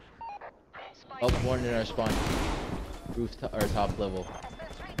it's called. Oh, one in our spawn. Roof or top level.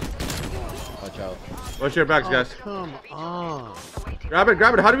 Watch out. Watch your backs, guys. Come on. Grab it,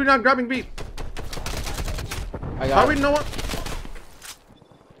 grab it. How do we not grabbing B? I How got we it. know what?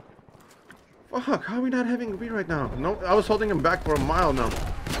 Fuck, how are we not having B right now? No, I was holding him back for a mile now.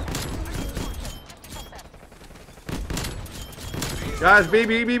 Guys, B,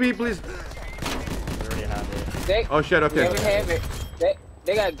 B, B, B, please. We already have it. They, Oh shit, okay. Never have it.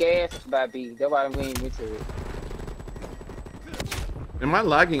 They got gas by B. That's why we ain't into it. Am I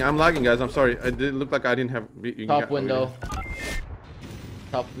lagging? I'm lagging, guys. I'm sorry. It did look like I didn't have B. You Top got- window.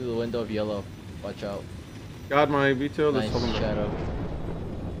 Top of the window of yellow. Watch out. Got my V2. Let's Nice hold him. shadow.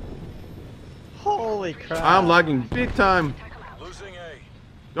 Holy crap. I'm lagging big time. Losing A.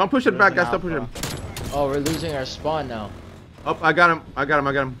 Don't push it back, guys. Losing Don't push him. Alpha. Oh, we're losing our spawn now. Oh, I got him. I got him.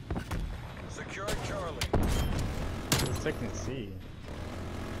 I got him. Securing Charlie. Let's take and see.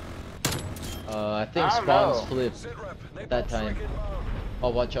 I think I don't spawns know. flipped Sit rep. that time. Oh,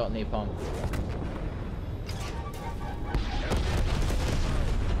 watch out, napalm.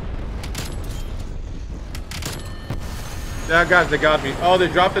 Yeah, guys, they got me. Oh, they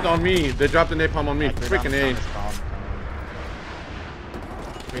dropped it on me. They dropped the napalm on me. Actually, Freaking down A. this bomb.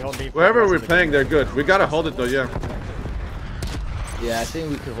 We hold B for Wherever the we're rest of the playing, game. they're good. We gotta hold it though, yeah. Yeah, I think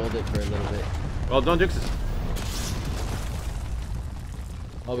we could hold it for a little bit. Well, don't jinx it.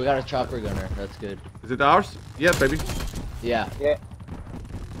 Oh, we got a chopper gunner. That's good. Is it ours? Yes, baby. Yeah. Yeah.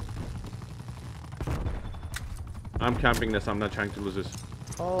 I'm camping this. I'm not trying to lose this.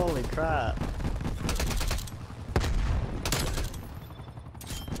 Holy crap.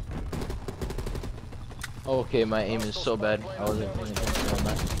 Okay, my aim is so bad. I wasn't paying attention on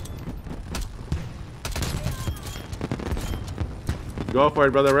that. Go for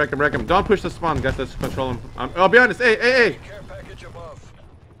it, brother. Wreck him, wreck him. Don't push the spawn, guys. Let's control him. Oh, be honest. Hey, hey, hey. Care package above.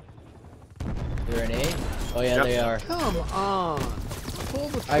 They're an A? Oh yeah, Yep. they are. Come on. Pull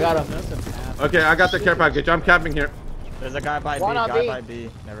the I got trigger. him. Nothing happened. Okay, I got the care package. I'm camping here. There's a guy by B, One on guy B. by B.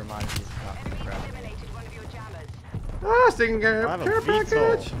 Never mind, he's not crap. Eliminated one of your jammers. Ah, sticking care I have a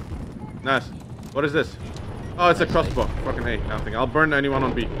package. Nice. What is this? Oh, it's a crossbow. Fucking A. Nothing. I'll burn anyone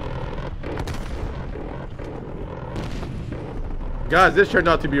on B. Guys, this turned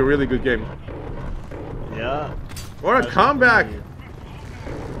out to be a really good game. Yeah. What a comeback!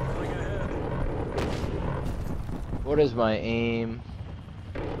 What is my aim?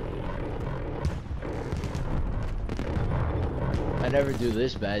 I never do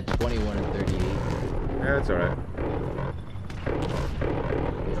this bad. 21 and 38. Yeah, it's alright.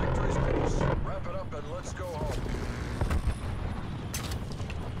 Victory's close. Wrap it up and let's go home.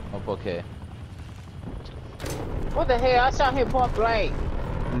 Oh, okay. What the hell? I shot him point blank.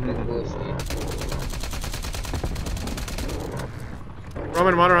 Mhm. Bullshit.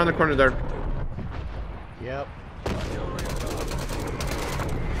 Roman, one around the corner there. Yep.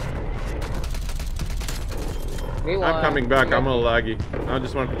 We won. I'm coming back. I'm a little laggy. I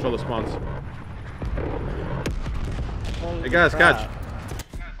just want to control the spawns. Holy Hey guys, crap. catch.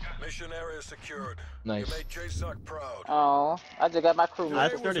 Mission area secured. Nice. You made JSOC proud. Oh, I just got my crew. I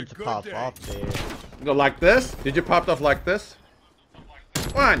It was started a to good pop day. off there. Go like this? Did you pop off like this?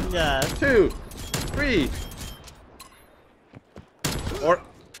 1, Yeah. 2, 3. Or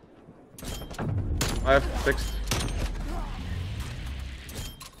 5, 6.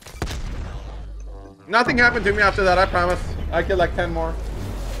 Nothing happened to me after that, I promise. I killed like 10 more.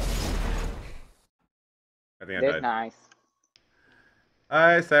 I think I That's died. nice.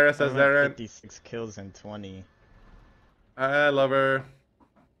 Hi, Sarah says Darren. 56 kills in 20. I love her.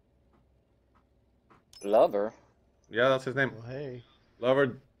 Lover. Yeah, that's his name. Well, hey.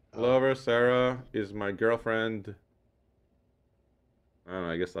 Lover, Sarah is my girlfriend. I don't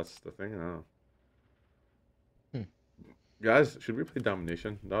know, I guess that's the thing. I don't know. Guys, should we play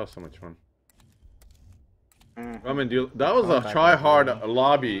Domination? That was so much fun. I mean, that was a try-hard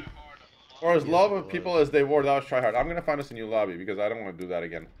lobby. For as low of people as they were, that was try-hard. I'm gonna find us a new lobby because I don't want to do that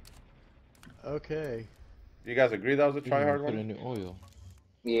again. Okay. You guys agree that was a try-hard Put one? in new oil.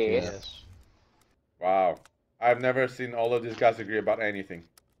 Yes. Wow. I've never seen all of these guys agree about anything.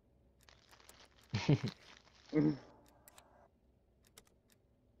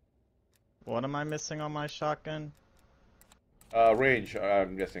 What am I missing on my shotgun? Range,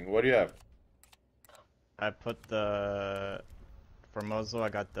 I'm guessing. What do you have? I put the... For muzzle, I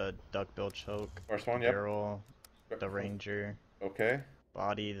got the duckbill choke. First one, yep. Barrel, the Ranger. Okay.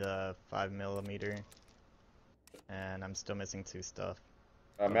 Body, the 5mm. And I'm still missing 2 stuff.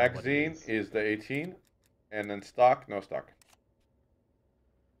 Magazine is the 18. And then stock, no stock.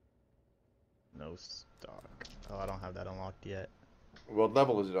 No stock. Oh, I don't have that unlocked yet. What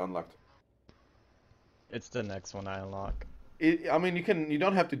level is it unlocked? It's the next one I unlock. I mean, you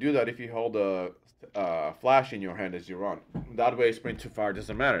don't have to do that if you hold a flash in your hand as you run. That way, sprint too far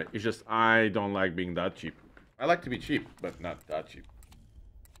doesn't matter. It's just I don't like being that cheap. I like to be cheap, but not that cheap.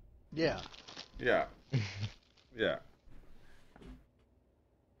 Yeah. Yeah. Yeah.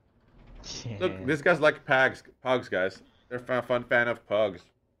 Look, these guys like pugs, guys. They're a fun fan of pugs,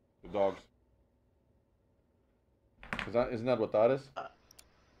 the dogs. Isn't that what that is?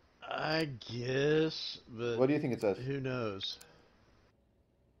 I guess, but What do you think it says? who knows?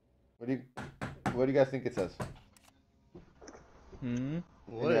 What do you guys think it says? What Any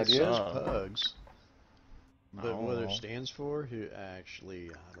it idea? says pugs. But what No. it stands for, who actually,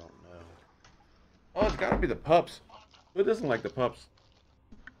 I don't know. Oh, it's gotta be the pups. Who doesn't like the pups?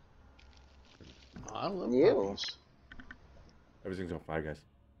 I love You. puppies. Everything's on fire, guys.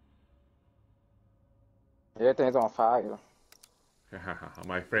 Everything's on fire.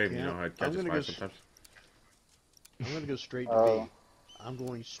 My frame, you know, it catches gonna fire go sometimes. I'm gonna go straight to Oh. B. I'm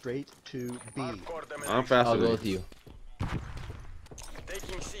going straight to B. Hardcore them I'm and faster I'll than go you. with you.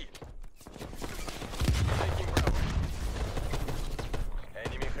 taking C. Taking Bravo.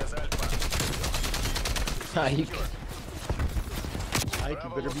 Enemy has Alpha. Ike, you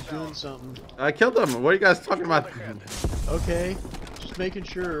better be doing something. I killed them. What are you guys talking about? Okay, just making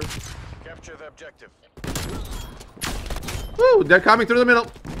sure. Capture the objective. Woo! They're coming through the middle.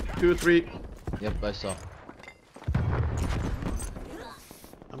 2, 3. Yep, I saw.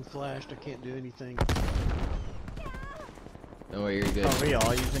 I'm flashed. I can't do anything. Don't worry, you're good. Are we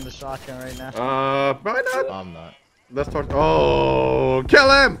all using the shotgun right now? Why not? I'm not. Let's talk. Oh, kill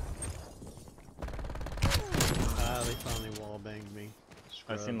him! Ah, they finally wall banged me.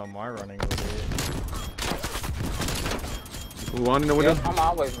 I seen Scrub. Lamar running over it. One in the window. Yep, I'm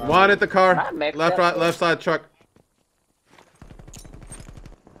always running. One at the car. I mixed Left, up. right, left side truck.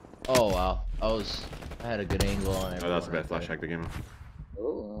 Oh wow, I had a good angle on it. Oh, that's a bad flash hack the game.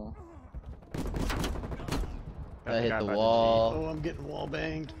 Ooh. I hit guy the by the wall. Oh, I'm getting wall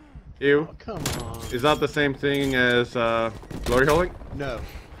banged. You? Oh, come on. Is that the same thing as glory holding? No.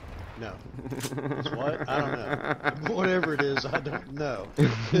 No. It's what? I don't know. Whatever it is, I don't know.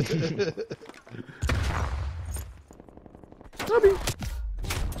 Lobby.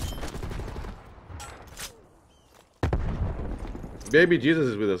 Baby Jesus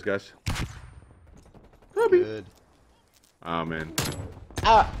is with us, guys. Lobby. Good. Oh man,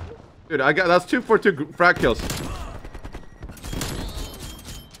 Ah. dude, that's 2 for 2 frag kills.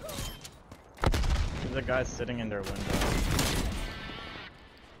 There's a guy sitting in their window.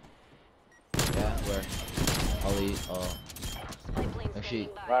 Yeah, where? I'll eat. Actually,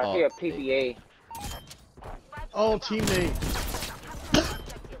 Right oh, here, they- PPA. Oh, teammate.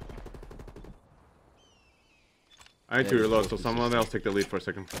 I need to reload, so someone else take the lead for a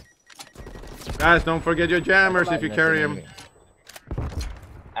second. Guys, don't forget your jammers if you carry them.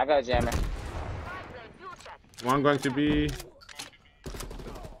 I got a jammer. One going to be.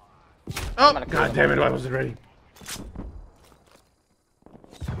 Oh, god damn it! Why wasn't ready?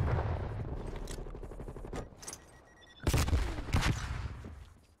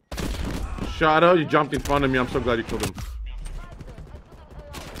 Shadow, you jumped in front of me. I'm so glad you killed him.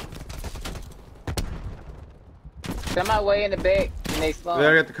 Somebody way in the back, and they spawn.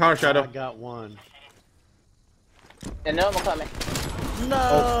 There, get the car, I Shadow. got one. Another one coming. No!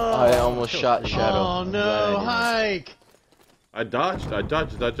 Oh, I almost shot Shadow. Oh I'm glad no, I Hike! I dodged.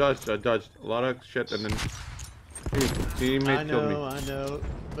 A lot of shit, and then teammate killed me. I know.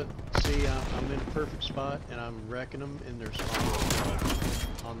 But see, I'm in a perfect spot, and I'm wrecking them in their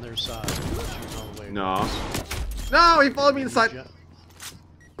spawn on their side. Shooting all the way No. across. No, he followed me You inside. ju-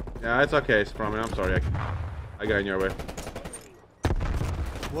 Yeah, it's okay, Sprummy. I'm sorry. I got in your way.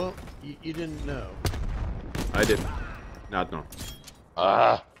 Well, you didn't know. I did. Not no.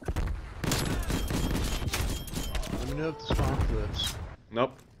 Ah. Let me know if the spawn flips.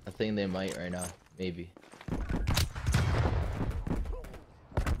 Nope. I think they might right now. Maybe.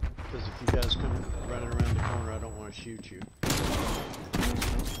 Because if you guys come running around the corner, I don't want to shoot you.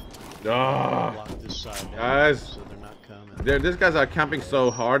 Ah, Block this side down, guys. so they're not coming. these guys are camping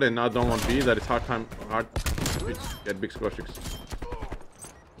so hard and not don't want B that it's hard to get big squashes.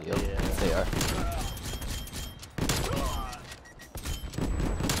 Yep, they are.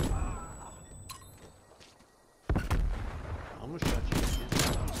 I almost shot you again.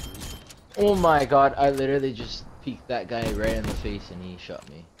 Oh my god, I literally just peeked that guy right in the face and he shot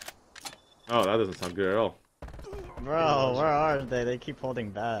me. Oh, that doesn't sound good at all. Bro, where are they? They keep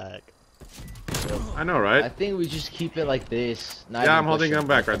holding back. I know, I right? think we just keep it like this. Not Yeah, even I'm holding push them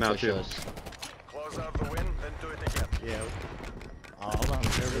back right let now, push too. us. Close out the win, then do it again. Yeah, Hold on.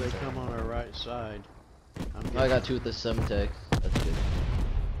 whenever they come on our right side, I'm, Oh, I got two with the Semtex. That's good.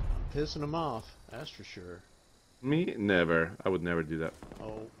 I'm pissing them off. That's for sure. Me? Never. I would never do that.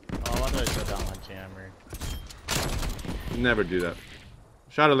 Oh, Oh, why did I go down my jammer? Never do that.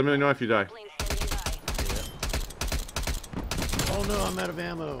 Shadow, let me know if you die. Plane standing by. oh no, I'm out of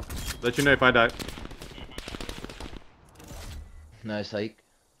ammo. Let you know if I die. Nice hike.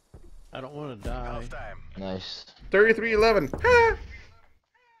 I don't want to die. Half time. Nice. 33-11.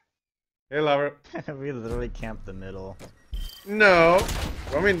 Hey, lover. We literally camped the middle. No.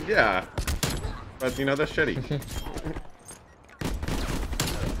 I mean, yeah. But, you know, that's shitty.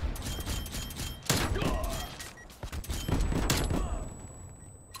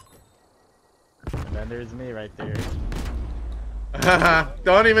 And then there's me right there.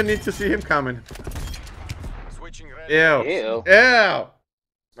 Don't even need to see him coming. Switching ready. Ew. Ew. Ew. Ah.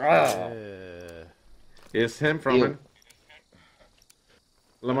 Yeah. It's him from Ew. it.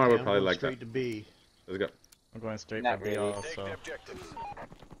 Lamar Okay, would I'm probably going like straight that. to B. Let's go. I'm going straight Not for B really. Take also. the objectives.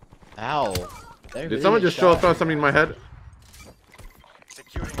 Ow. That Did really someone just throw shot. something in my head?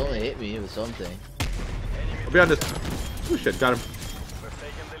 Securing Don't hit me with something. I'll be on this. Oh shit, got him. We've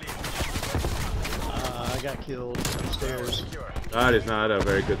taken the lead. I got killed upstairs. Secure. That is not a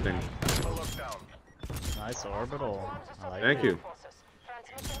very good thing. Alpha lockdown. Nice orbital. I like Thank it. you.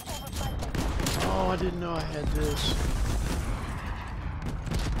 Transmitting over flight. Oh, I didn't know I had this.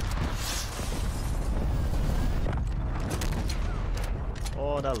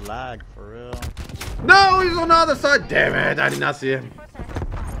 Oh, that lag for real. No, he's on the other side. Damn it, I did not see him.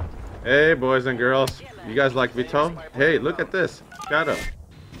 Hey, boys and girls. You guys like Vito? Hey, look at this. Shadow.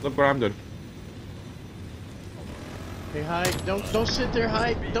 Look what I'm doing. Hey, Hike, don't sit there,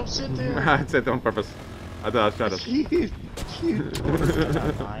 Hike. Don't sit there. I said it on purpose. I thought I was Shadow.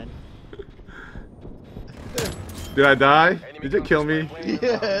 Not mine. Did I die? Did you kill me?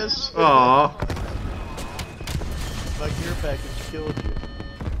 Yes. Aww. My gear package killed you.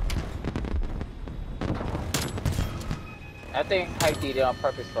 I think Hike did it on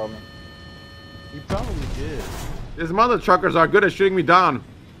purpose for me. You probably did. These mother truckers are good at shooting me down.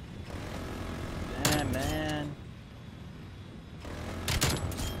 Damn, man.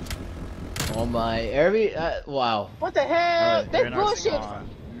 Oh my, wow. What the hell? Alright, That's we're in our bullshit. spawn.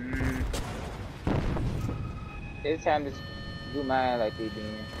 This time to do mine like they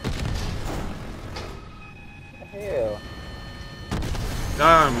did. What the hell?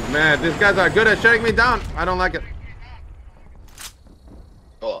 Damn, man, these guys are good at shutting me down. I don't like it.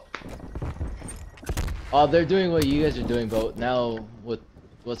 Oh, they're doing what you guys are doing, but now with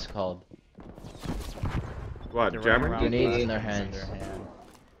what's it called? What, They're running jamming? around Grenades with in their weapons hands. hand.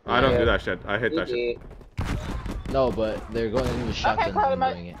 I don't Yeah. do that shit. I hate that He shit. did. No, but they're going in with shotguns call it and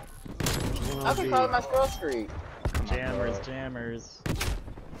my- doing it. There's one I on can B. call it my scroll streak. Jammers, jammers.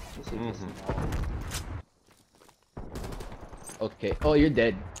 You should just know. Okay. Oh, you're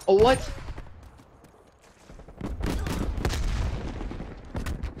dead. Oh, what?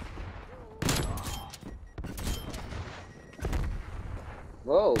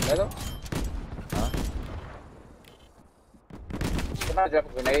 Whoa, metal. Huh? Somebody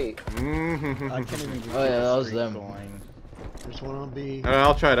drop a grenade. Mm-hmm. I can't even get Oh, yeah, the that was streak them. going. There's one on B.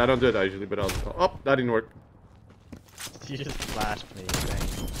 I'll try it. I don't do that usually, but I'll. Oh, that didn't work. You just flashed me.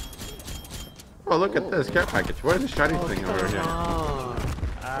 Dang. Oh, look at this care package. What is the shiny thing over here?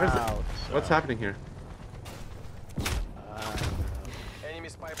 Ouch. What's happening here? Enemy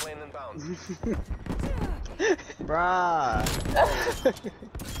spy plane inbound. Bruh.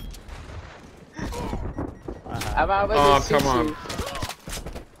 I'm always Oh, come on.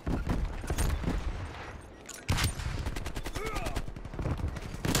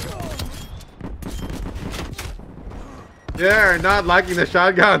 They're not liking the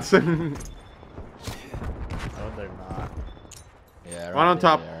shotguns. No, they're not. Yeah, I don't One on think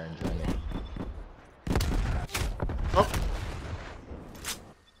top. they are enjoying it. Oh.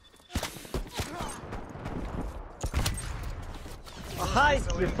 Hi,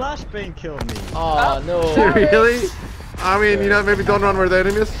 your flashbang killed me. Oh, no. Really? I mean, you know, maybe don't run where the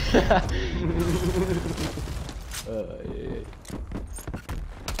enemy is. Yeah.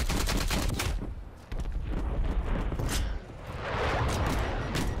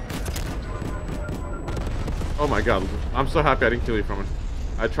 Oh my god, I'm so happy I didn't kill you from it.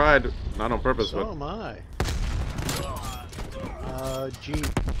 I tried, not on purpose, So but... am I. Jeep.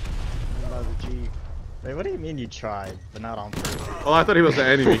 I'm by the Jeep. Wait, what do you mean you tried, but not on purpose? Well, I thought he was the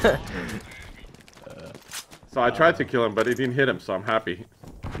enemy. So I tried to kill him, but it didn't hit him, so I'm happy.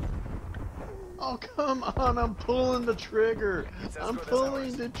 Oh, come on, I'm pulling the trigger. I'm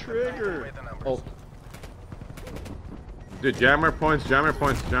pulling the trigger. Oh, Dude, jammer points, jammer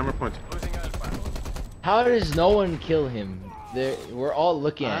points, jammer points. Losing Alpha. how does no one kill him? We're all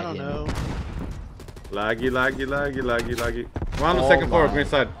looking I at don't him. know. Laggy, laggy, laggy, laggy, laggy. One on the Oh second floor, my. green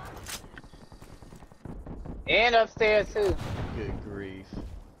side. And upstairs too. Good grief.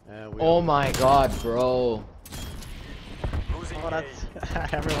 Oh my god, bro. Losing Oh, that's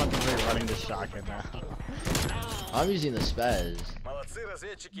everyone's really running the shotgun now. I'm using the spaz. Молодцы,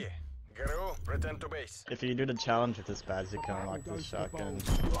 разведчики. ГРУ, return to base. If you do the challenge with this badge, you can unlock this shotgun.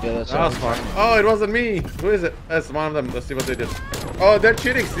 Yeah, that's That was fun. Oh, it wasn't me. Who is it? That's one of them. Let's see what they did. Oh, they're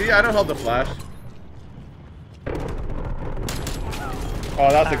cheating. See, I don't hold the flash. Oh,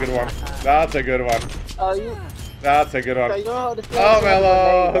 that's a good one. That's a good one. Oh, you. That's a good So one. you know how to Oh,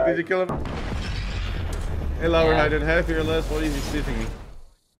 Mello. right? Did you kill him? Hey, lower hidden. Hey, fearless. What are you seeing me?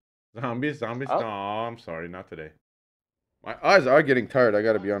 Zombies, zombies. Oh. No, I'm sorry. Not today. My eyes are getting tired. I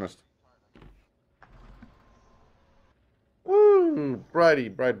gotta be honest. Woo! Bridey,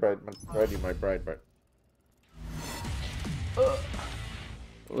 bride, bridey, my bride.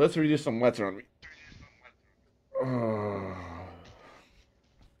 Let's redo some wets on me.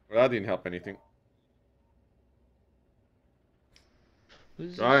 Well, that didn't help anything.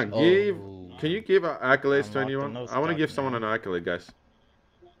 Who's Ryan, this? can you give accolades to Unlock the anyone? no I want to stock, give someone man. an accolade, guys.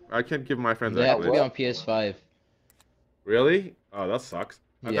 I can't give my friends They have to be accolades. on PS5. Really? Oh, that sucks.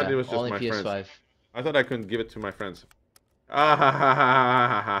 I Yeah, thought it was just only my PS5. friends. I thought I couldn't give it to my friends. Ah ha ha ha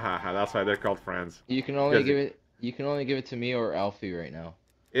ha ha ha ha. That's why they're called friends. You can only Yes. give it. You can only give it to me or Alfie right now,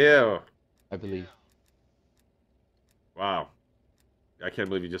 Ew. I believe. Wow. I can't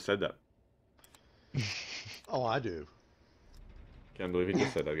believe you just said that. Oh, I do. Can't believe you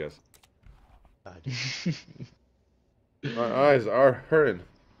just said that, guys. I do. My eyes are hurting.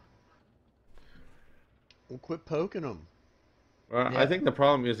 Well, quit poking them. Well, I Yeah. think the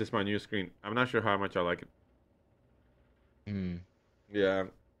problem is it's my new screen. I'm not sure how much I like it. Hmm. Yeah.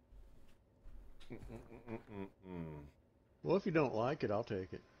 Well, if you don't like it, I'll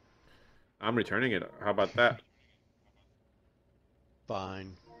take it. I'm returning it. How about that?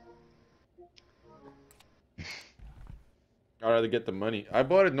 Fine. I'd rather get the money. I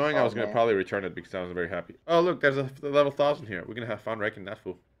bought it knowing I Oh, was going to man. probably return it because I was very happy. Oh, look, there's a level 1000 here. We're going to have fun wrecking that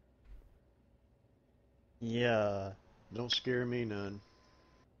fool. Yeah. Don't scare me none.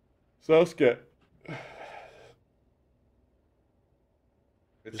 Sasuke.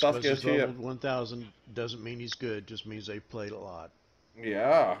 It's Just because Sasuke he's to you. leveled 1000 doesn't mean he's good. Just means they've played a lot.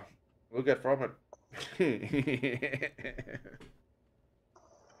 Yeah. We'll get from it.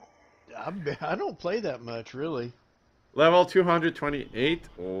 I don't play that much, really. Level 228.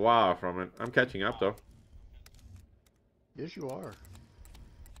 Wow, from it. I'm catching up, though. Yes, you are.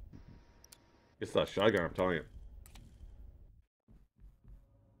 It's that shotgun, I'm telling you.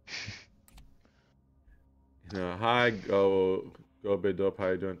 Hi, go big dope. How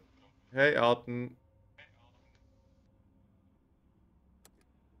you doing? Hey, Alton.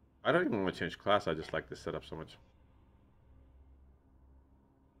 I don't even want to change class. I just like this setup so much.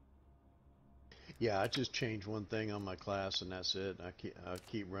 Yeah, I just changed one thing on my class, and that's it. I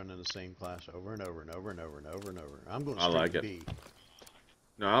keep running the same class over and over and over and over and over and over. I'm going I straight like to it. B.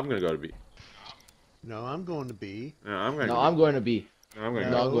 No, I'm gonna go to B. No, I'm going to B. No, I'm gonna. No, go I'm going to be. No, I'm gonna.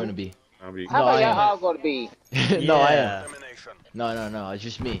 No, Go. I'm going to be. I'll be. How No, about I y'all am. all go to B? No, I am. Yeah. Domination. No, it's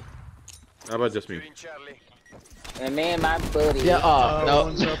just me. How about just me? Securing Charlie. And me and my buddy. Yeah, no.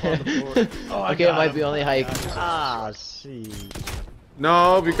 One's up on the floor. Oh, I Okay, it got might him. be only hike. Ah, see.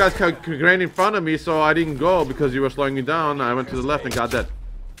 No, you guys ran in front of me, so I didn't go because you were slowing me down. I went to the left and got that.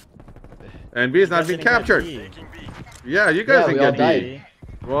 And B is not being captured. Taking B. Yeah, you guys Yeah, didn't we all get died. B.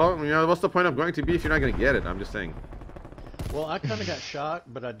 Well, you know, what's the point of going to B if you're not gonna get it? I'm just saying. Well, I kind of got shot,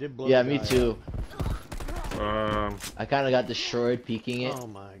 but I did blow. Yeah, the me guy too. Um, I kind of got destroyed peeking it. Oh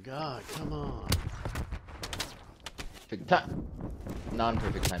my god, come on. Perfect time.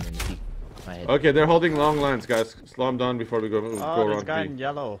 Non-perfect timing to peek my head. okay, they're holding long lines, guys. Slow them down before we go Oh, go there's a guy around in B.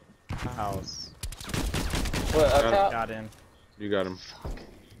 yellow house. What, up Got it. top? Got in. You got him.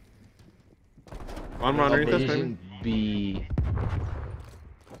 One more Oh, underneath they're us, maybe? using B.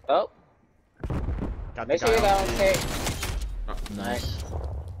 Oh, Got the make sure you guy got on on B. tech. Nice.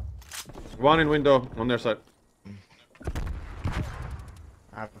 One in window on their side.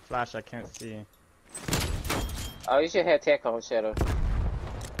 I have a flash, I can't see. Oh, you should have tech on, Shadow.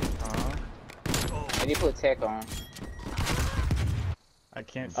 Uh-huh. And you put tech on. I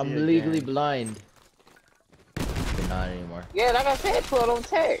can't see I'm legally again. blind. But not anymore. Yeah, like I said, put on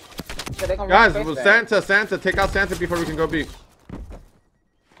tech. So they gonna Guys, run well, back. Santa, take out Santa before we can go B.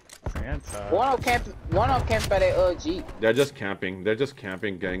 Santa. One on camp by that Jeep. They're just camping. They're just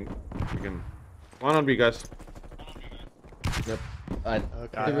camping, gang. We can... One on B, guys. I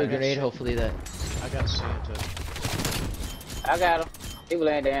Okay. threw a grenade, hopefully that. I got Santa. I got him. He was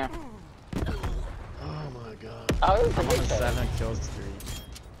laying down. Oh my god. Oh, it was a I'm on big a shot. 7 kill streak.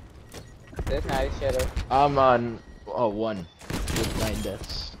 That's nice, Shadow. I'm on 1 with 9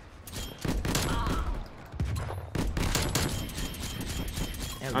 deaths.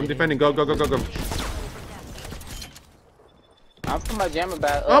 I'm defending. Go, go, go, go, go. I'm from my jammer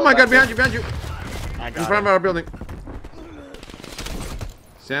by. Oh my by- god, behind you, behind you. I In got front him. of our building.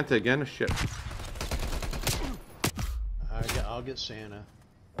 Santa again? Shit. I'll get Santa.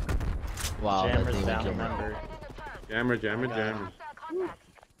 Wow, that Jammer's thing down, killed me. remember. Jammer, jammer, jammer.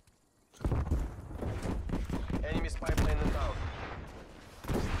 Enemy spy plane inbound.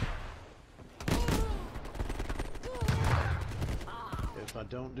 If I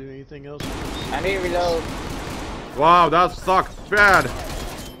don't do anything else, I need to reload. Wow, that sucked bad.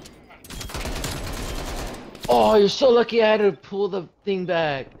 Oh, you're so lucky I had to pull the thing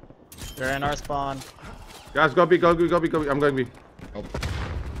back. They're in our spawn. Guys, go B, go B, go B, go B. I'm going B.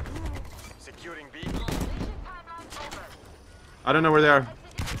 Securing B. I don't know where they are.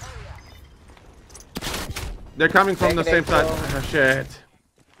 They're coming from the same side. Oh, shit.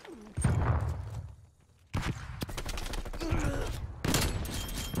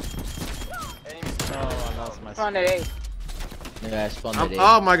 Enemy Oh, I lost my Front of A. Yeah, I spawned that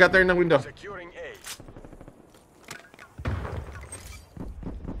Oh my god, they're in the window. securing A.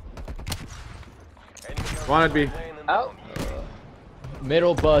 Enemy Wanted B. plane Oh, inbound.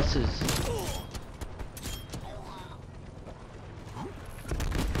 Middle buses.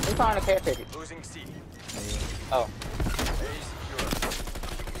 we found a caretaker. Losing C. Oh, A secure.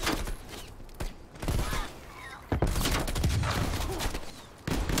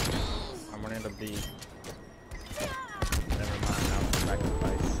 I'm running to B. Never mind, I'll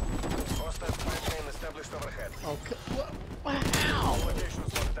sacrifice. Hostile spy plane established overhead. okay. All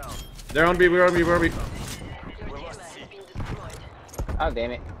locations locked down. They're on B, we're on B, we're on B. We lost C. oh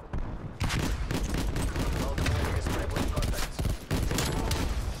damn it. Multiple enemy spy plane contacts.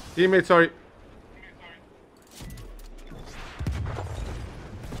 Teammate, sorry.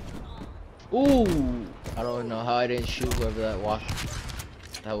 Ooh! I don't know how I didn't shoot whoever that walked.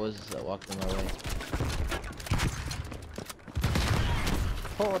 That walked in my way.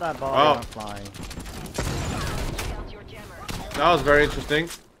 Pull that ball, Oh. I'm flying. That was very interesting.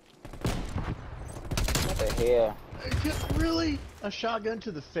 What the hell? Really? A shotgun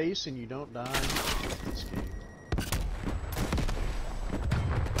to the face and you don't die? This game.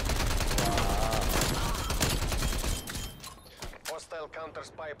 Hostile counter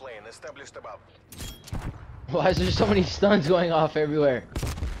spy plane established above. Why is there so many stuns going off everywhere?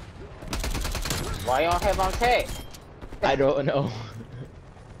 Why you don't have on tech? I don't know.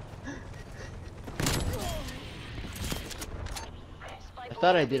 I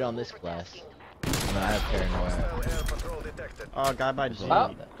thought I did on this class. No, I have paranoia. Hostile air patrol detected. Oh, guy by G.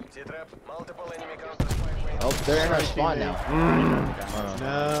 Oh. C-trap. Multiple enemy counter spy plane. Oh, they're in our spawn now. Oh no.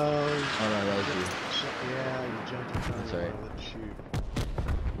 No. Oh no, that was you. Yeah, you jumped in front of That's me. alright. I wouldn't shoot.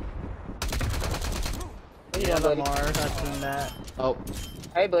 Yeah, Lamar, I've seen that. Oh,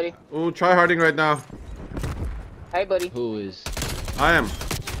 Hey, buddy. Ooh, try harding right now. Hey, buddy. who is? I am.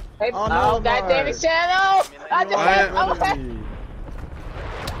 Hey, Oh, oh, no, God damn it, Mark. Shadow! I just I- had, I was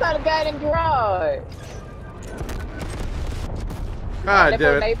saw the guy in the garage. God They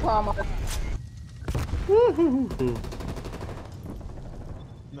damn put it. napalm on. Woo-hoo-hoo-hoo.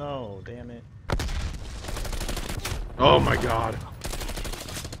 No, damn it. Oh my god.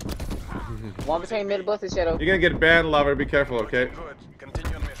 One between middle bus and shadow. You're gonna get banned, lover. Be careful, okay? Good.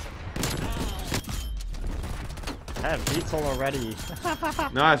 Continue on mission. I have VTOL already.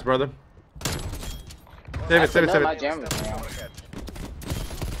 Nice, brother. Save it, save it, I save my it. jammer.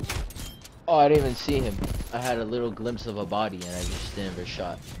 Oh, I didn't even see him. I had a little glimpse of a body and I just never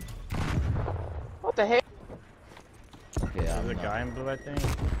shot. What the heck? Okay, There's I'm a not. guy in blue, I think.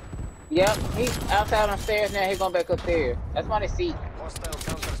 Yep, he's outside on stairs now. He's going back up there. That's my seat. Hostile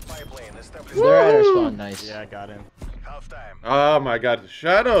counter spy plane established. They're at our spawn, nice. Yeah, I got him. Half time. Oh my god.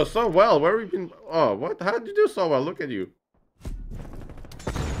 Shadow, so well. Where have you been? Oh, what? How did you do so well? Look at you.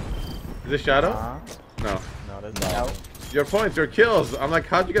 Is this Shadow? Uh-huh. No. No, there's No. no. Your points, your kills. I'm like,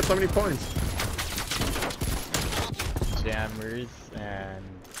 how'd you get so many points? Jammers, and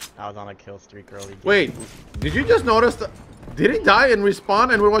I was on a kill streak early. Wait, did you just notice that? Did he die and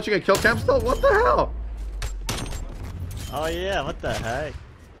respawn and we're watching a kill cam still? What the hell? Oh yeah, what the heck?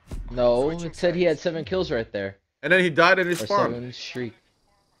 No, it said he had 7 kills right there. And then he died and Or respawned. 7 streak.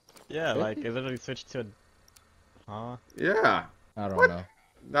 Yeah, like it literally switched to a... Huh? Yeah. I don't What? know.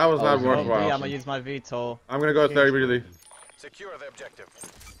 That was Oh, not is it Oh, worthwhile. yeah, I'm gonna use my VTOL. I'm gonna go there immediately. Secure the objective.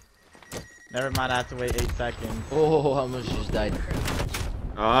 Never mind, I have to wait 8 seconds. Oh, how much just died?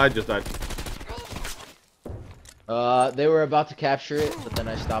 Oh, I just died. They were about to capture it, but then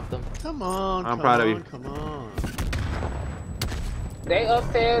I stopped them. Come on, I'm come proud of on, you. come on. They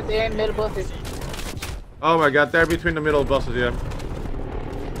upstairs in middle buses. Oh my god, they're between the middle buses, yeah.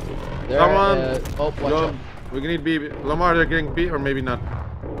 They're, Come on. oh, watch Go. out. We need B. Lamar, they're getting B or maybe not.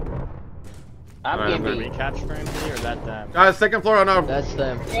 I'm Alright, I'm getting Are we beat. capturing B or that them? Guys, second floor on our. That's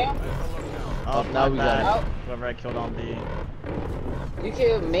them. Yeah. Oh, now my we got bad. it. Whoever I killed on B. You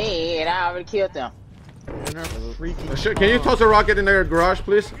killed me, and I already killed them. In our freaking Can you spawn. toss a rocket in their garage,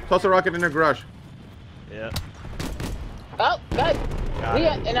 please? Toss a rocket in their garage. Yeah. Oh, good. Got We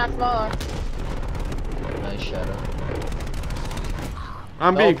it. are in our spawn. Nice shadow.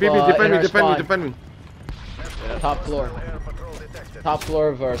 I'm B. Nope, B, in defend me, our defend me, spawn. defend me. Top floor. Air patrol detected. Top floor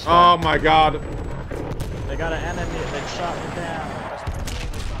of our Oh spawn. my god. They got an enemy. They shot me down.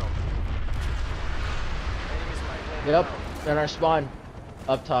 Yep, in our spawn.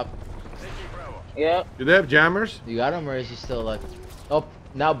 Up top. Yep. Do they have jammers? You got him or is he still alive? Oh,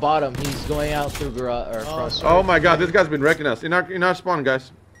 now bottom. He's going out through garage or Oh, front. sorry. Oh my god, this guy's been wrecking us. In our spawn,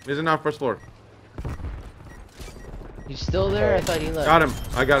 guys. He's in our first floor. He's still there? I thought he left. Got him.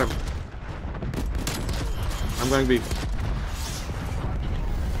 I got him. I'm going B.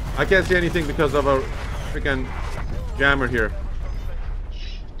 I can't see anything because of a freaking jammer here.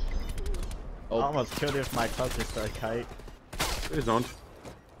 I almost killed you with my cluster strike kite. Please don't.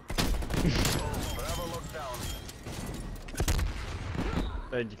 Bravo locked down.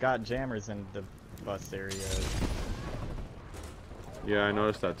 They got jammers in the bus area. Yeah, I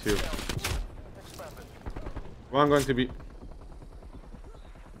noticed that too. Well, I'm going to be.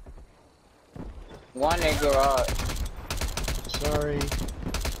 One in garage. Sorry.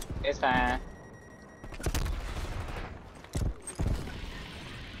 It's fine.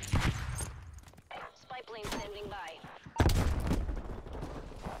 Spy plane standing by.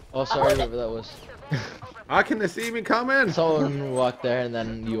 Oh, sorry, whoever that was. How can they see me coming? Someone walked there and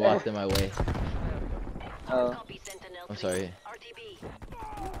then you walked in my way. Oh. Copy Sentinel. I'm sorry. RTB.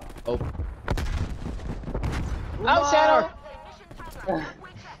 Oh, Oh, Shadow.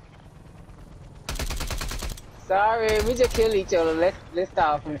 Sorry, we just killed each other. Let's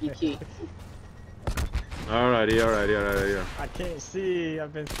stop from get kicked. Alrighty, yeah. I can't see.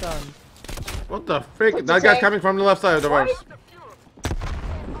 I've been stunned. What the frick? What'd you That guy's say? coming from the left side of the What? house.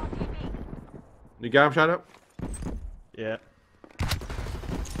 You got him shot up? Yeah.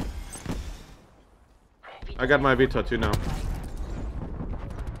 I got my Vito too now.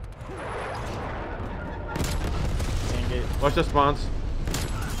 Dang it. Watch the spawns.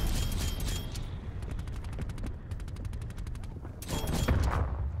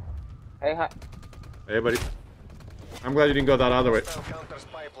 Hey, hi. Hey, buddy. I'm glad you didn't go that other way. Hostile counter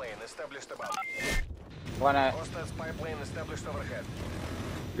spy plane established above. Why not? Hostile spy plane established overhead.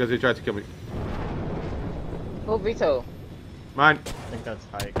 Because he tried to kill me. Who Vito? Mine. I think that's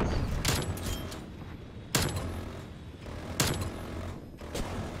hikes.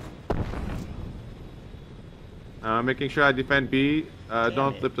 Making sure I defend B. Damn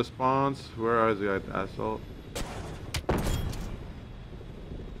Don't it. flip the spawns. Where is the asshole?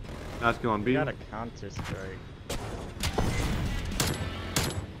 Nice kill on B. You got a counter strike.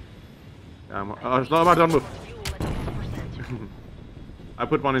 Lamar, don't move. I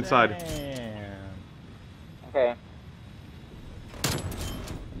put one inside. Damn. Okay.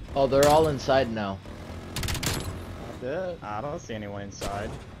 Oh, they're all inside now. I bet. I don't see anyone inside.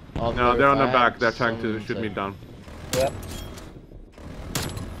 All No, they're on the I back. have They're trying to someone shoot me inside. down. Yep.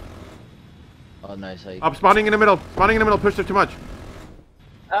 Oh, nice. Up, spawning in the middle. Spawning in the middle. Pushed it too much.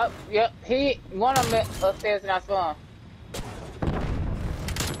 Oh, yep. One of them upstairs and I spawn.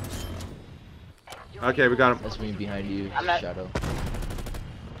 Okay, we got him. That's me behind you, I'm not- Shadow.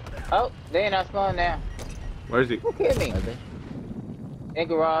 Oh, they ain't not spawn now. Where is he? Who killed me? Are they? In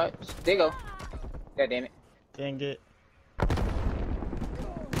garage. There you go. God damn it. Dang it.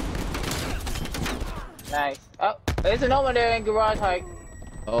 Nice. Oh, there's another one there in garage height.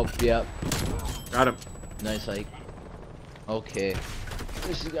 Oh, yep. Got him. Nice hike. Okay.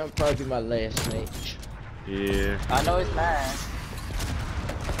 This is gonna probably be my last match. Yeah. I know it's mine.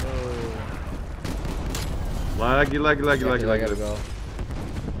 Laggy. I gotta go.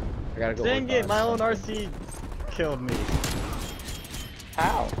 I gotta go. Dang work it, on my own something. RC killed me.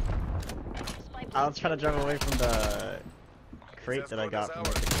 How? I was trying to drive away from the crate that I got from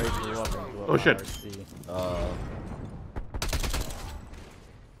it. The crate blew up and blew up Oh, my shit. RC.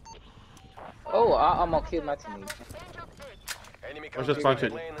 Oh, I'm gonna kill my teammate. Enemy Let's just punch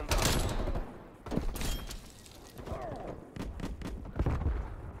it. plane inbound.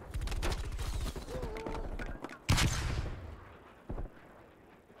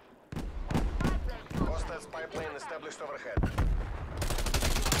 Hostile spy plane established overhead.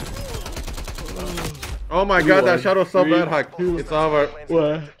 Oh my god, that shadow's so bad, Hack. Hostile It's over. spy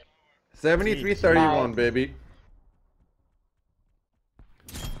plane detected. 73-31, baby.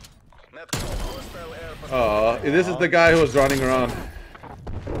 Net call. Hostile air patrol. Oh, this is the guy who was running around.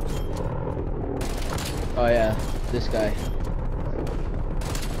 Oh yeah, this guy.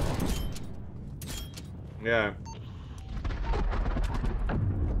 Yeah.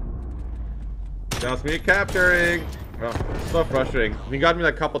 That's me capturing. Oh, so frustrating. He got me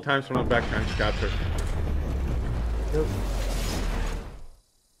like a couple times when I'm back trying to capture.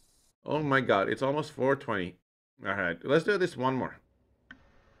 Oh my god, it's almost 4:20. Alright, let's do this one more.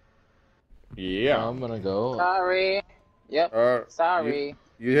 Yeah. I'm gonna go. Sorry. Yep. Sorry.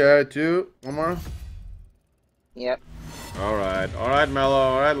 You hear it too, Lamar? Yep. Alright, Mello.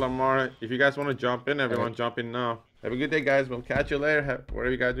 Alright, Lamar. If you guys want to jump in, everyone jump in now. Have a good day, guys. We'll catch you later.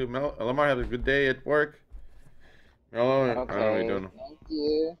 Whatever you guys do. Lamar, have a good day at work. Mello, I don't know what Okay. you're doing. Thank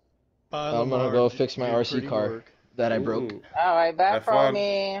you. Bye, I'm gonna Lamar. go fix my Did RC pretty car work. that I broke, Ooh. All right. Bye Have from fun.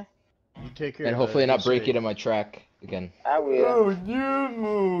 me. You take care. and bud. hopefully not Be break safe. it in my track again. I will. Oh, you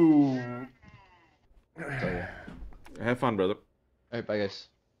move. So, Have fun, brother. alright, bye guys.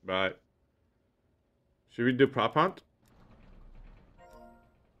 Bye. Should we do prop hunt?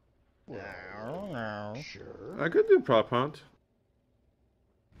 Sure. I could do prop hunt.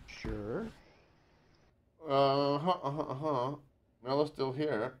 Sure. Melo's still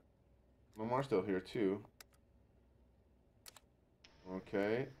here. Lamar's still here too.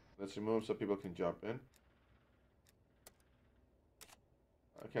 Okay. Let's remove so people can jump in.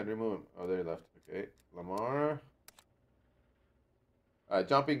 I can't remove him. Oh, there he left. Okay. Lamar. Alright,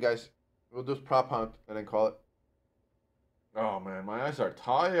 jump in, guys. We'll do prop hunt and then call it. Oh man, my eyes are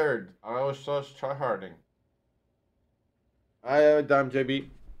tired. I was so tryharding. Hi, Dime JB.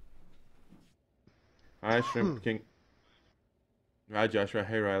 Hi, Shrimp King. Hi, Joshua.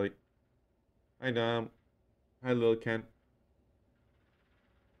 Hey, Riley. Hi, Dom. Hi, Lil Ken.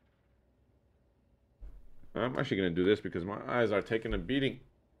 I'm actually going to do this because my eyes are taking a beating.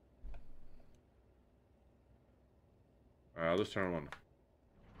 Alright, I'll just turn on one.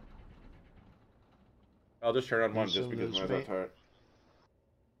 I'll just turn on one just because my eyes are tired.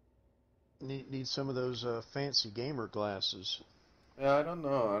 Need some of those fancy gamer glasses. Yeah, I don't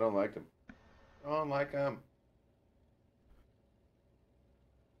know. I don't like them. I don't like them.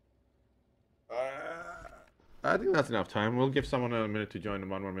 I think that's enough time. We'll give someone a minute to join in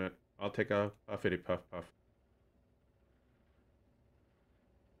 1 more minute. I'll take a fitty puff.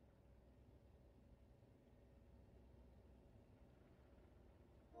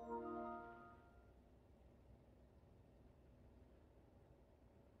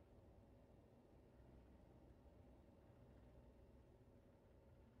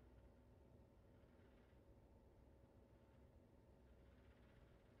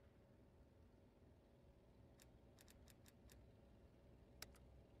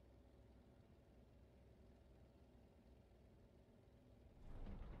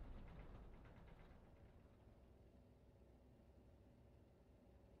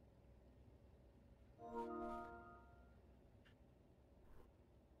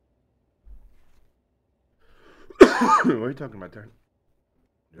 What are you talking about there?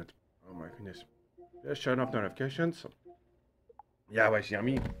 Good. Oh my goodness. Just shutting off notifications. Yeah, well, it's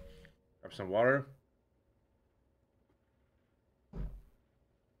yummy. Have some water.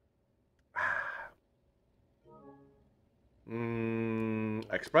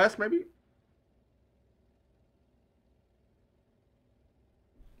 Express maybe?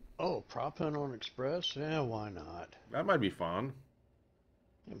 Oh, prop hunt on Express? Yeah, why not? That might be fun.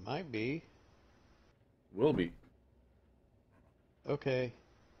 It might be. Will be. Okay.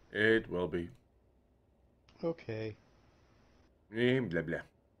 It will be. Okay. Blah blah.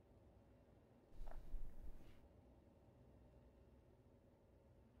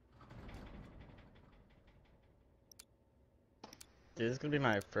 Dude, this is gonna be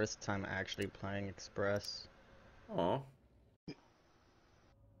my first time actually playing Express. Oh.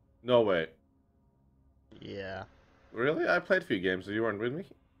 No way. Yeah. Really? I played a few games, so you weren't with me?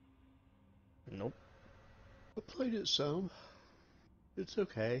 Nope. I played it some. It's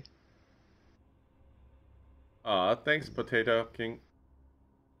okay. Thanks, Potato King.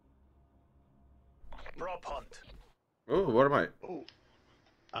 Prop hunt. Oh, what am I? Oh.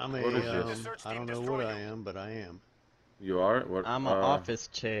 I'm What is a, this? I don't know what I am, but I am. You are? What? I'm an office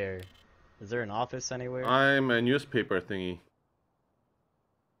chair. Is there an office anywhere? I'm a newspaper thingy.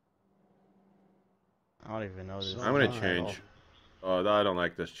 I don't even know this. I'm gonna Fine. change. Oh, I don't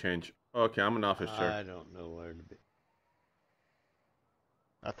like this change. Okay, I'm an office chair. I don't know where to be.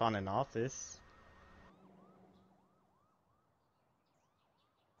 I found an office.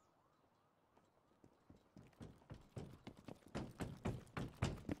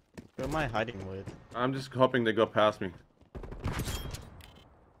 Who am I hiding with? I'm just hoping they go past me.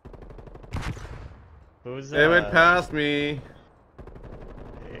 Who's They went past me.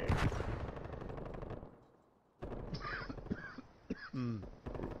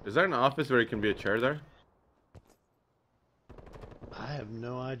 Is there an office where you can be a chair there? I have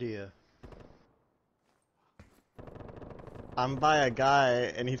no idea. I'm by a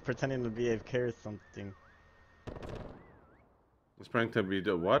guy and he's pretending to be AFK or something. It's trying to be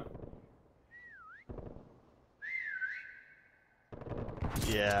the what?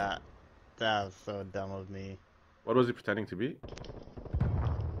 Yeah, that was so dumb of me. What was he pretending to be?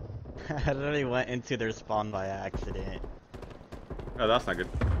 I literally went into their spawn by accident. Oh, that's not good.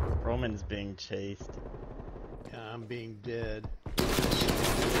 Roman's being chased. Yeah, I'm being dead.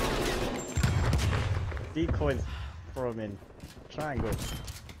 Decoys, Roman. Triangle.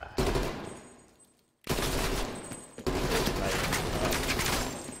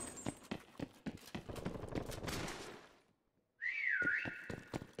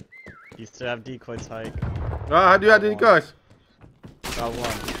 You still have decoys, Hike. Ah, how do you have decoys? Got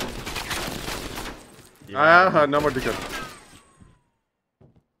one. Ah, no more decoys.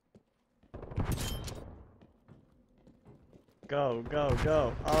 Go, go,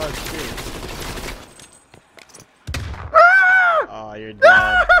 go. Oh, shit. Oh, you're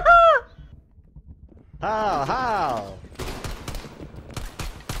dead. How?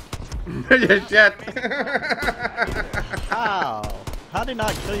 You shit. How? How did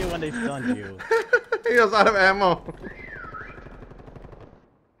not kill you when they stunned you? He was out of ammo.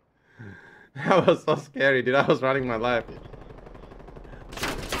 That was so scary, dude. I was running my life.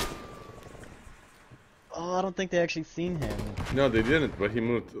 Oh, I don't think they actually seen him. No, they didn't, but he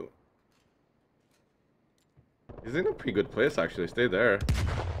moved. He's in a pretty good place, actually. Stay there.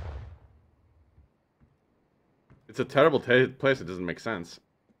 It's a terrible place. It doesn't make sense.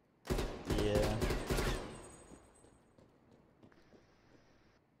 Yeah.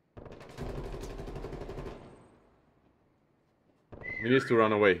 He needs to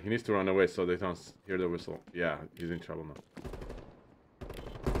run away. He needs to run away so they don't hear the whistle. Yeah, he's in trouble now.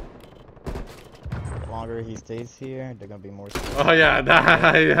 The longer he stays here, they're gonna be more. Oh yeah,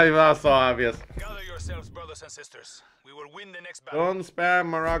 that was so obvious. Gather yourselves, brothers and sisters. We will win the next battle. Don't spam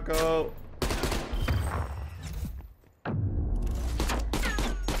Morocco.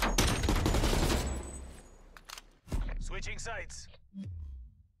 Switching sides.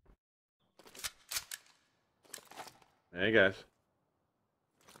 Hey guys.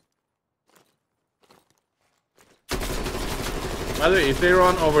 By the way, if they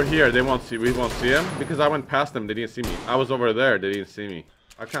run over here, we won't see them because I went past them. They didn't see me. I was over there. They didn't see me.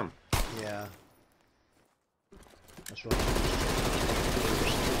 How come? Yeah. That's what.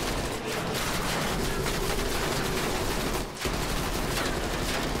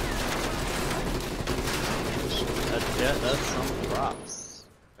 That's some props.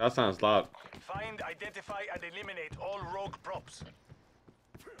 That sounds loud. Find, identify, and eliminate all rogue props.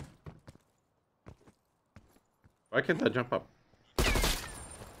 Why can't I jump up?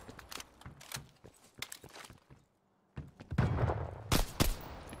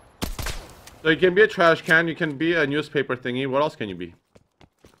 So you can be a trash can, you can be a newspaper thingy. What else can you be?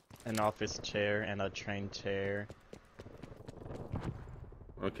 An office chair and a train chair.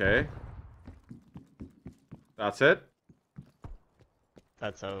 Okay. That's it?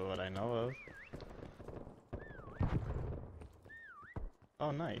 That's what I know of.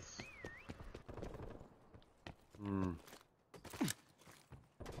 Oh, nice. Hmm.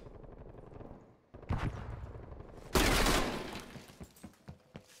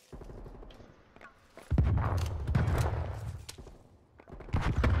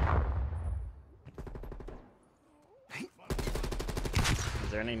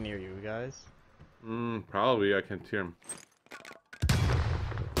 Is there any near you guys? Probably I can't hear him.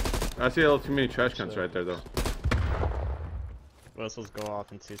 I see a little too many trash cans right there though. Whistles go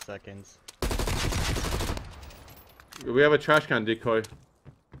off in 2 seconds. We have a trash can decoy.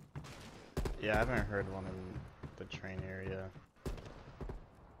 Yeah, I haven't heard one in the train area.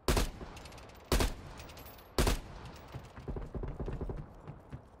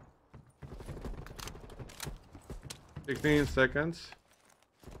 $16 seconds.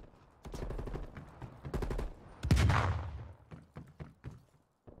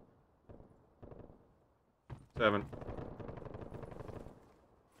 Seven.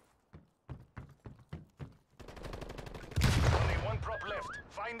 Only one prop left.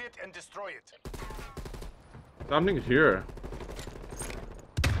 Find it and destroy it. Something here.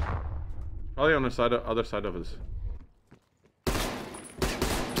 Probably on the side, other side of us.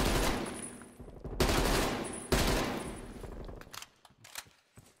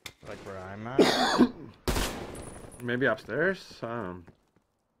 Like where I'm at? Maybe upstairs. I'm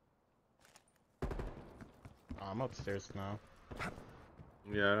upstairs now.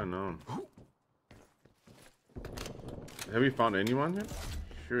 Yeah, I don't know. Have you found anyone yet?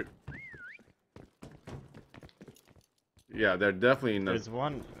 Shoot. Yeah, they're definitely in the... There's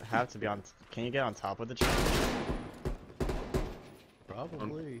one have to be on. Can you get on top of the train?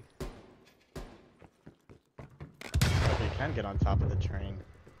 Probably. You can get on top of the train.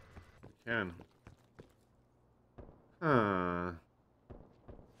 Can. Huh.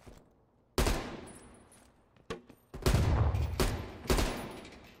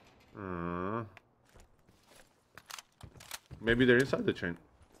 Maybe they're inside the train.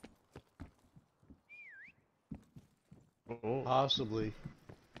 Oh. Possibly.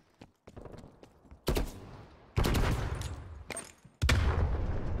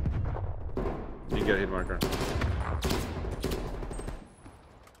 You can get a hit marker.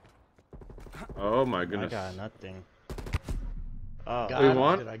 Oh my I goodness. got nothing. Oh. Got We him.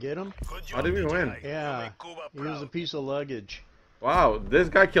 won? Did I get him? Good How job, did we DJI. win? Yeah. Make Cuba He was a proud. piece of luggage. Wow, this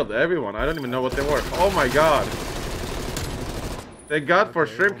guy killed everyone. I don't even know what they were. Oh my god. They got for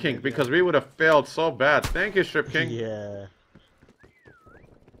Okay, Shrimp well, King maybe because we would have failed so bad. Thank you, Shrimp King. Yeah.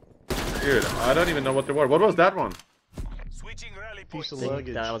 Dude, I don't even know what they were. What was that one? Switching rally Piece points. of I think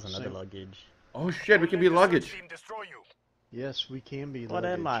luggage. that was another Same. luggage. Oh shit, we can be Don't let the luggage. search team destroy you. Yes, we can be What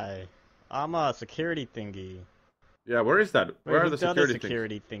luggage. am I? I'm a security thingy. Yeah, where is that? Where are Who's the other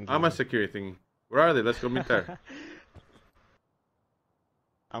security things? thingy? I'm a security thingy. Where are they? Let's go meet there.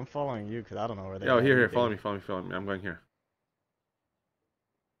 I'm following you because I don't know where they Yo, are here, either. follow me, follow me, follow me. I'm going here.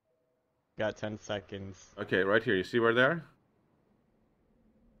 Got 10 seconds. Okay, right here. You see where they are?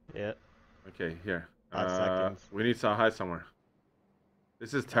 Yep. Okay, here. 5 seconds. We need to hide somewhere.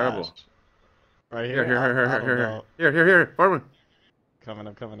 This is terrible. Gosh. Right Here, here. here, here, I here, don't here, know. here, here, here, Farmer. Coming,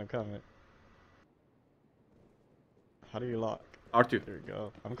 I'm coming, I'm coming. How do you lock? R2. There we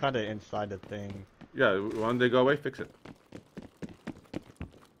go. I'm kind of inside the thing. Yeah, when they go away, fix it.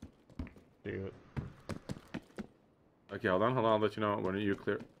 Dude. Okay, hold on, I'll let you know when you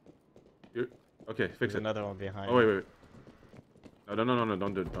clear. Okay, fix There's it. another one behind. Oh, wait, wait, wait. No,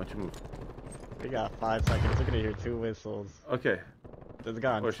 don't do it. Don't you move. We got 5 seconds. We're gonna hear 2 whistles. Okay. There's a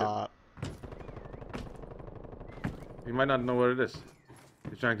guy on Oh, shit. top. You might not know what it is.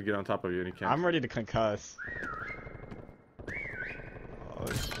 He's trying to get on top of you and he can't. I'm ready to concuss. Oh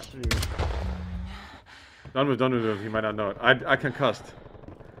shoot. Don't move, don't move. He might not know it. I concussed.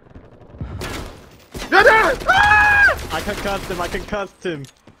 I concussed him.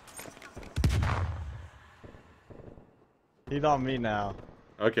 He's on me now.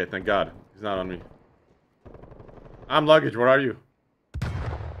 Okay, thank God. He's not on me. I'm luggage, where are you?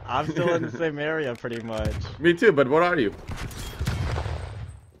 I'm still in the same area pretty much. Me too, but where are you?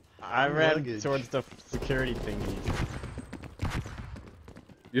 I I'm ran luggage. towards the security thingies.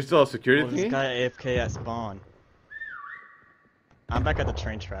 You still a security Oh, this thing? guy AFK at spawn. I'm back at the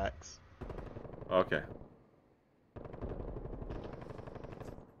train tracks. Okay.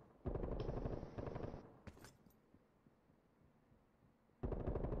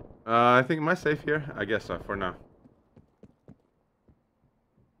 I think am I safe here? I guess so for now.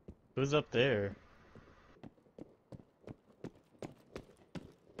 Who's up there?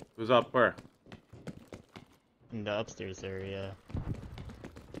 Who's up where? In the upstairs area.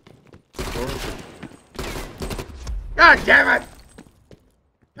 God damn it!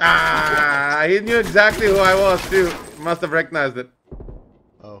 Ah, he knew exactly who I was too. Must have recognized it.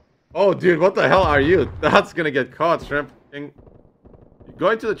 Oh. Oh, dude, what the hell are you? That's gonna get caught, shrimp. Go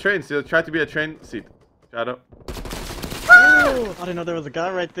into the train, so try to be a train seat. Shadow. Oh, I didn't know there was a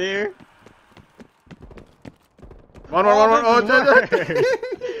guy right there. One more. Oh,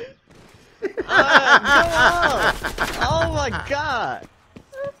 Oh my god!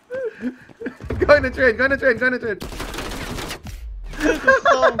 Go in the train. This is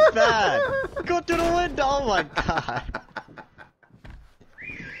so bad. Go through the window. Oh my god.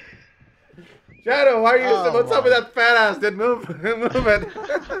 Shadow, why are you? Oh What's up my- with that fat ass? Dude, move it.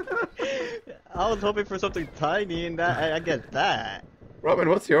 I was hoping for something tiny, and that I get that. Robin,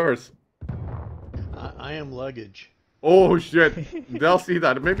 what's yours? I am luggage. Oh shit! They'll see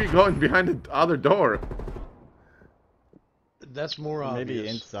that. Maybe going behind the other door. That's more obvious. Maybe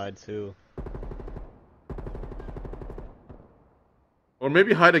inside too. Or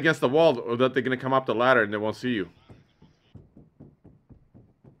maybe hide against the wall, or that they're gonna come up the ladder and they won't see you.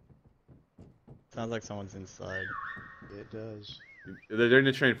 Sounds like someone's inside. It does. They're in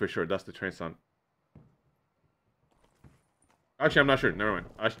the train for sure. That's the train sound. Actually, I'm not sure. Never mind.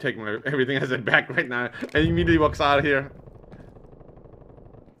 I should take everything I said back right now. And immediately walks out of here.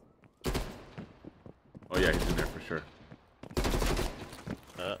 Oh yeah, he's in there for sure.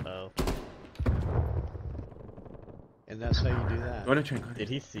 Uh-oh. And that's how you do that. Go in the train. Did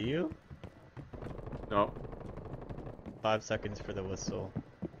he see you? No. 5 seconds for the whistle.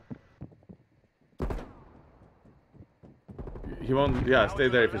 He won't. Yeah, stay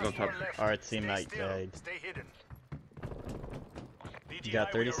there if he's on top. Our teammate died. Stay hidden. You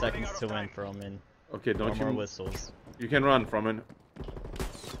got 30 seconds to win, Froman. Okay, No don't more you? whistles. You can run from it.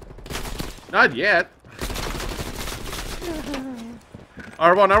 Not yet.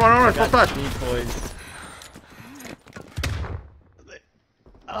 R1, full flash. Decoys.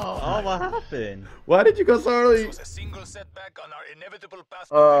 Oh, what happened? Why did you go so early? This was a single setback on our inevitable path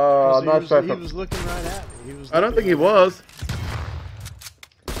to I'm not sure. He was looking right at me. He was I don't think he looking right was.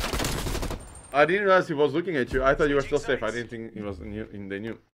 I didn't realize he was looking at you. I thought you were still safe. I didn't think he was in the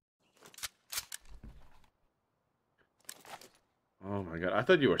new. Oh my god, I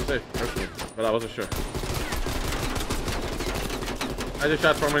thought you were safe personally, but I wasn't sure. I just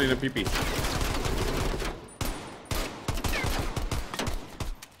shot someone in the PP.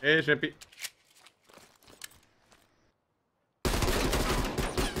 Hey, Shrimpy. Oh,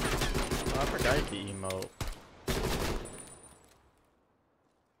 I forgot the emote.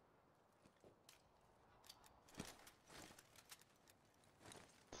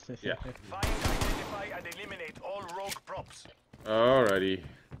 Yeah. find, identify, and eliminate all rogue props. Alrighty.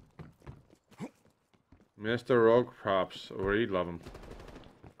 Mr. Rogue Props. We love him.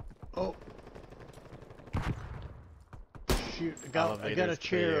 Oh. Shoot, I got a Elevator's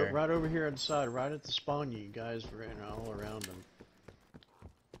chair clear. right over here inside, right at the spawn. You guys ran all around him.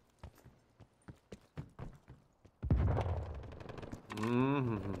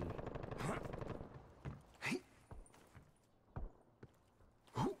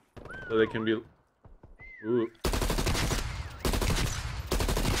 So they can be. Ooh.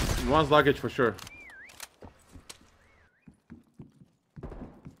 One's luggage for sure.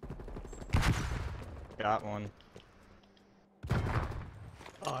 Got one.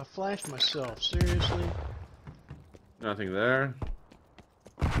 Oh, I flashed myself. Seriously? Nothing there.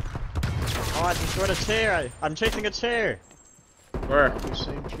 Oh, I destroyed a chair. I'm chasing a chair. Where? The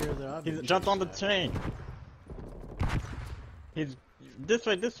same chair that I've He been jumped on the chasing. train. He's this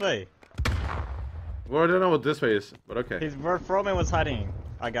way, this way. Well, I don't know what this way is, but okay. He's where Froman was hiding.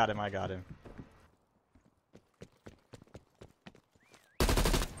 I got him. I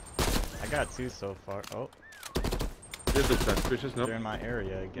got two so far. Oh, This looks suspicious. Nope. they're in my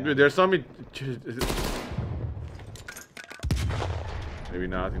area again. Dude, there's something. Maybe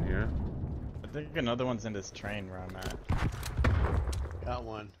not in here. I think another one's in this train where I'm at. Got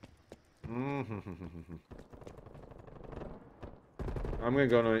one. I'm gonna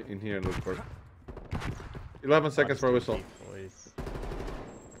go in here and look for it. 11 seconds for a whistle. Decoys.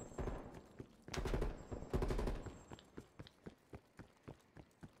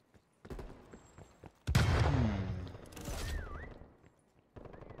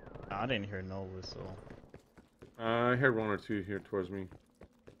 I didn't hear no whistle. I heard one or two here towards me.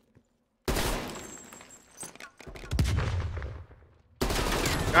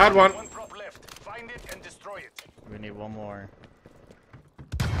 Got one. One prop left. Find it and destroy it. We need one more.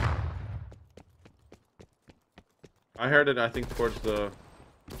 I heard it. I think towards the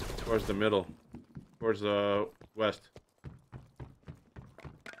middle, towards the west.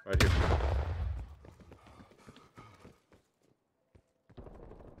 Right here.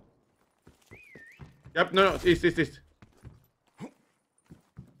 Yep. No. East. It's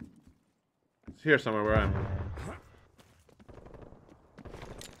here somewhere where I am.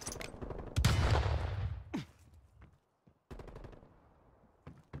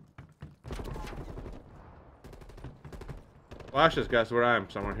 Flash this guys where I am.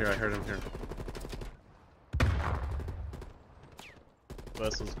 Somewhere here. I heard him here.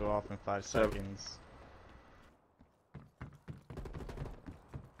 Vessels go off in 5 seconds.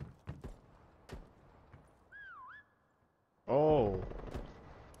 Oh.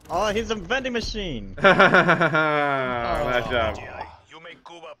 Oh, he's a vending machine. Nice job. You make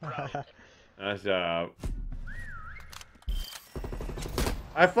Cuba proud. Nice job.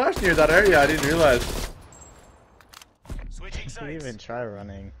 I flashed near that area. I didn't realize. Switching He didn't sides. even try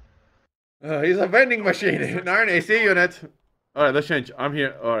running. He's a vending machine. An AC unit. All right, let's change. I'm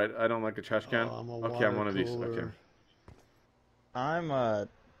here. All right, I don't like a trash can. Oh, I'm a Okay, I'm one of these. water Okay. cooler. I'm a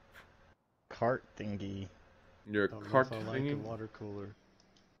cart thingy. You're a Don't know cart if I like a thingy. water cooler.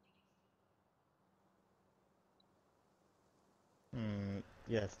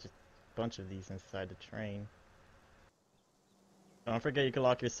 Yeah, it's just a bunch of these inside the train. Don't forget you can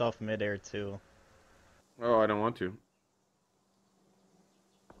lock yourself midair too. Oh, I don't want to.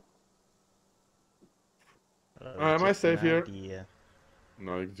 Am I Just an safe here? idea.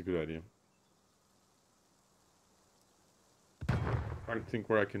 No, it's a good idea. I don't think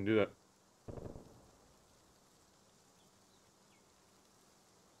where I can do that.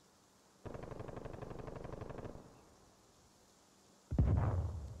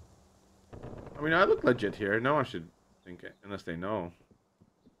 I mean, I look legit here. No one should think it, unless they know.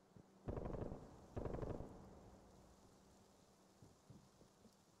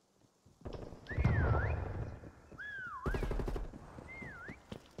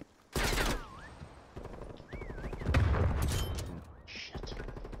 Shit.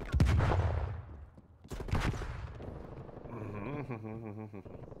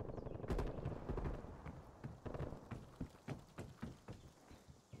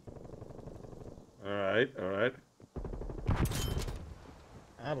 All right.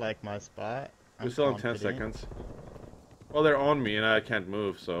 I like my spot. We're I'm still in 10 confident. seconds. Well, they're on me and I can't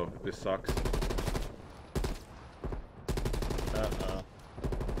move, so this sucks. Uh-oh.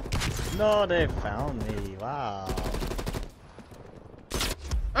 No, they found me. Wow.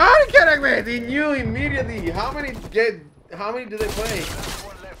 Are you kidding me? They knew immediately. How many do they play? Last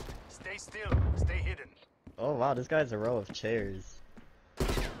one left. Stay still. Stay hidden. Oh wow, this guy's a row of chairs.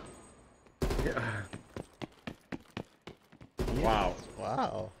 Yeah. Yes. Wow.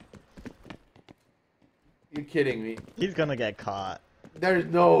 Wow. You kidding me? He's gonna get caught. There's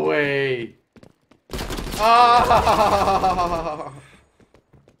no way. Ah!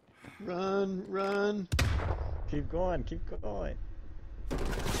 Run, run. Keep going, keep going.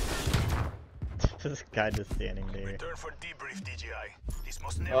 This guy just standing there. Return for debrief, DJI. This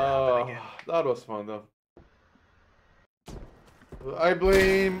must never happen again. That was fun though. I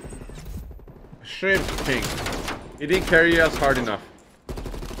blame Shrimp King. He didn't carry us hard enough.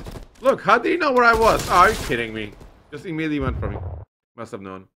 Look, how did he know where I was? Oh, are you kidding me? Just immediately went for me. Must have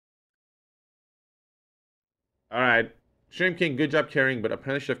known. Alright. Shrimp King, good job carrying, but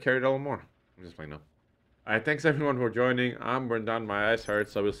apparently should have carried a little more. I'm just playing now. Alright, thanks everyone for joining. I'm burned down, my eyes hurt,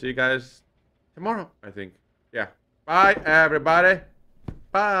 so we'll see you guys tomorrow, I think. Yeah. Bye, everybody.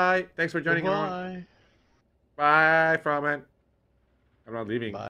 Bye. Thanks for joining, everyone. Bye. Bye from it. I'm not leaving. Bye.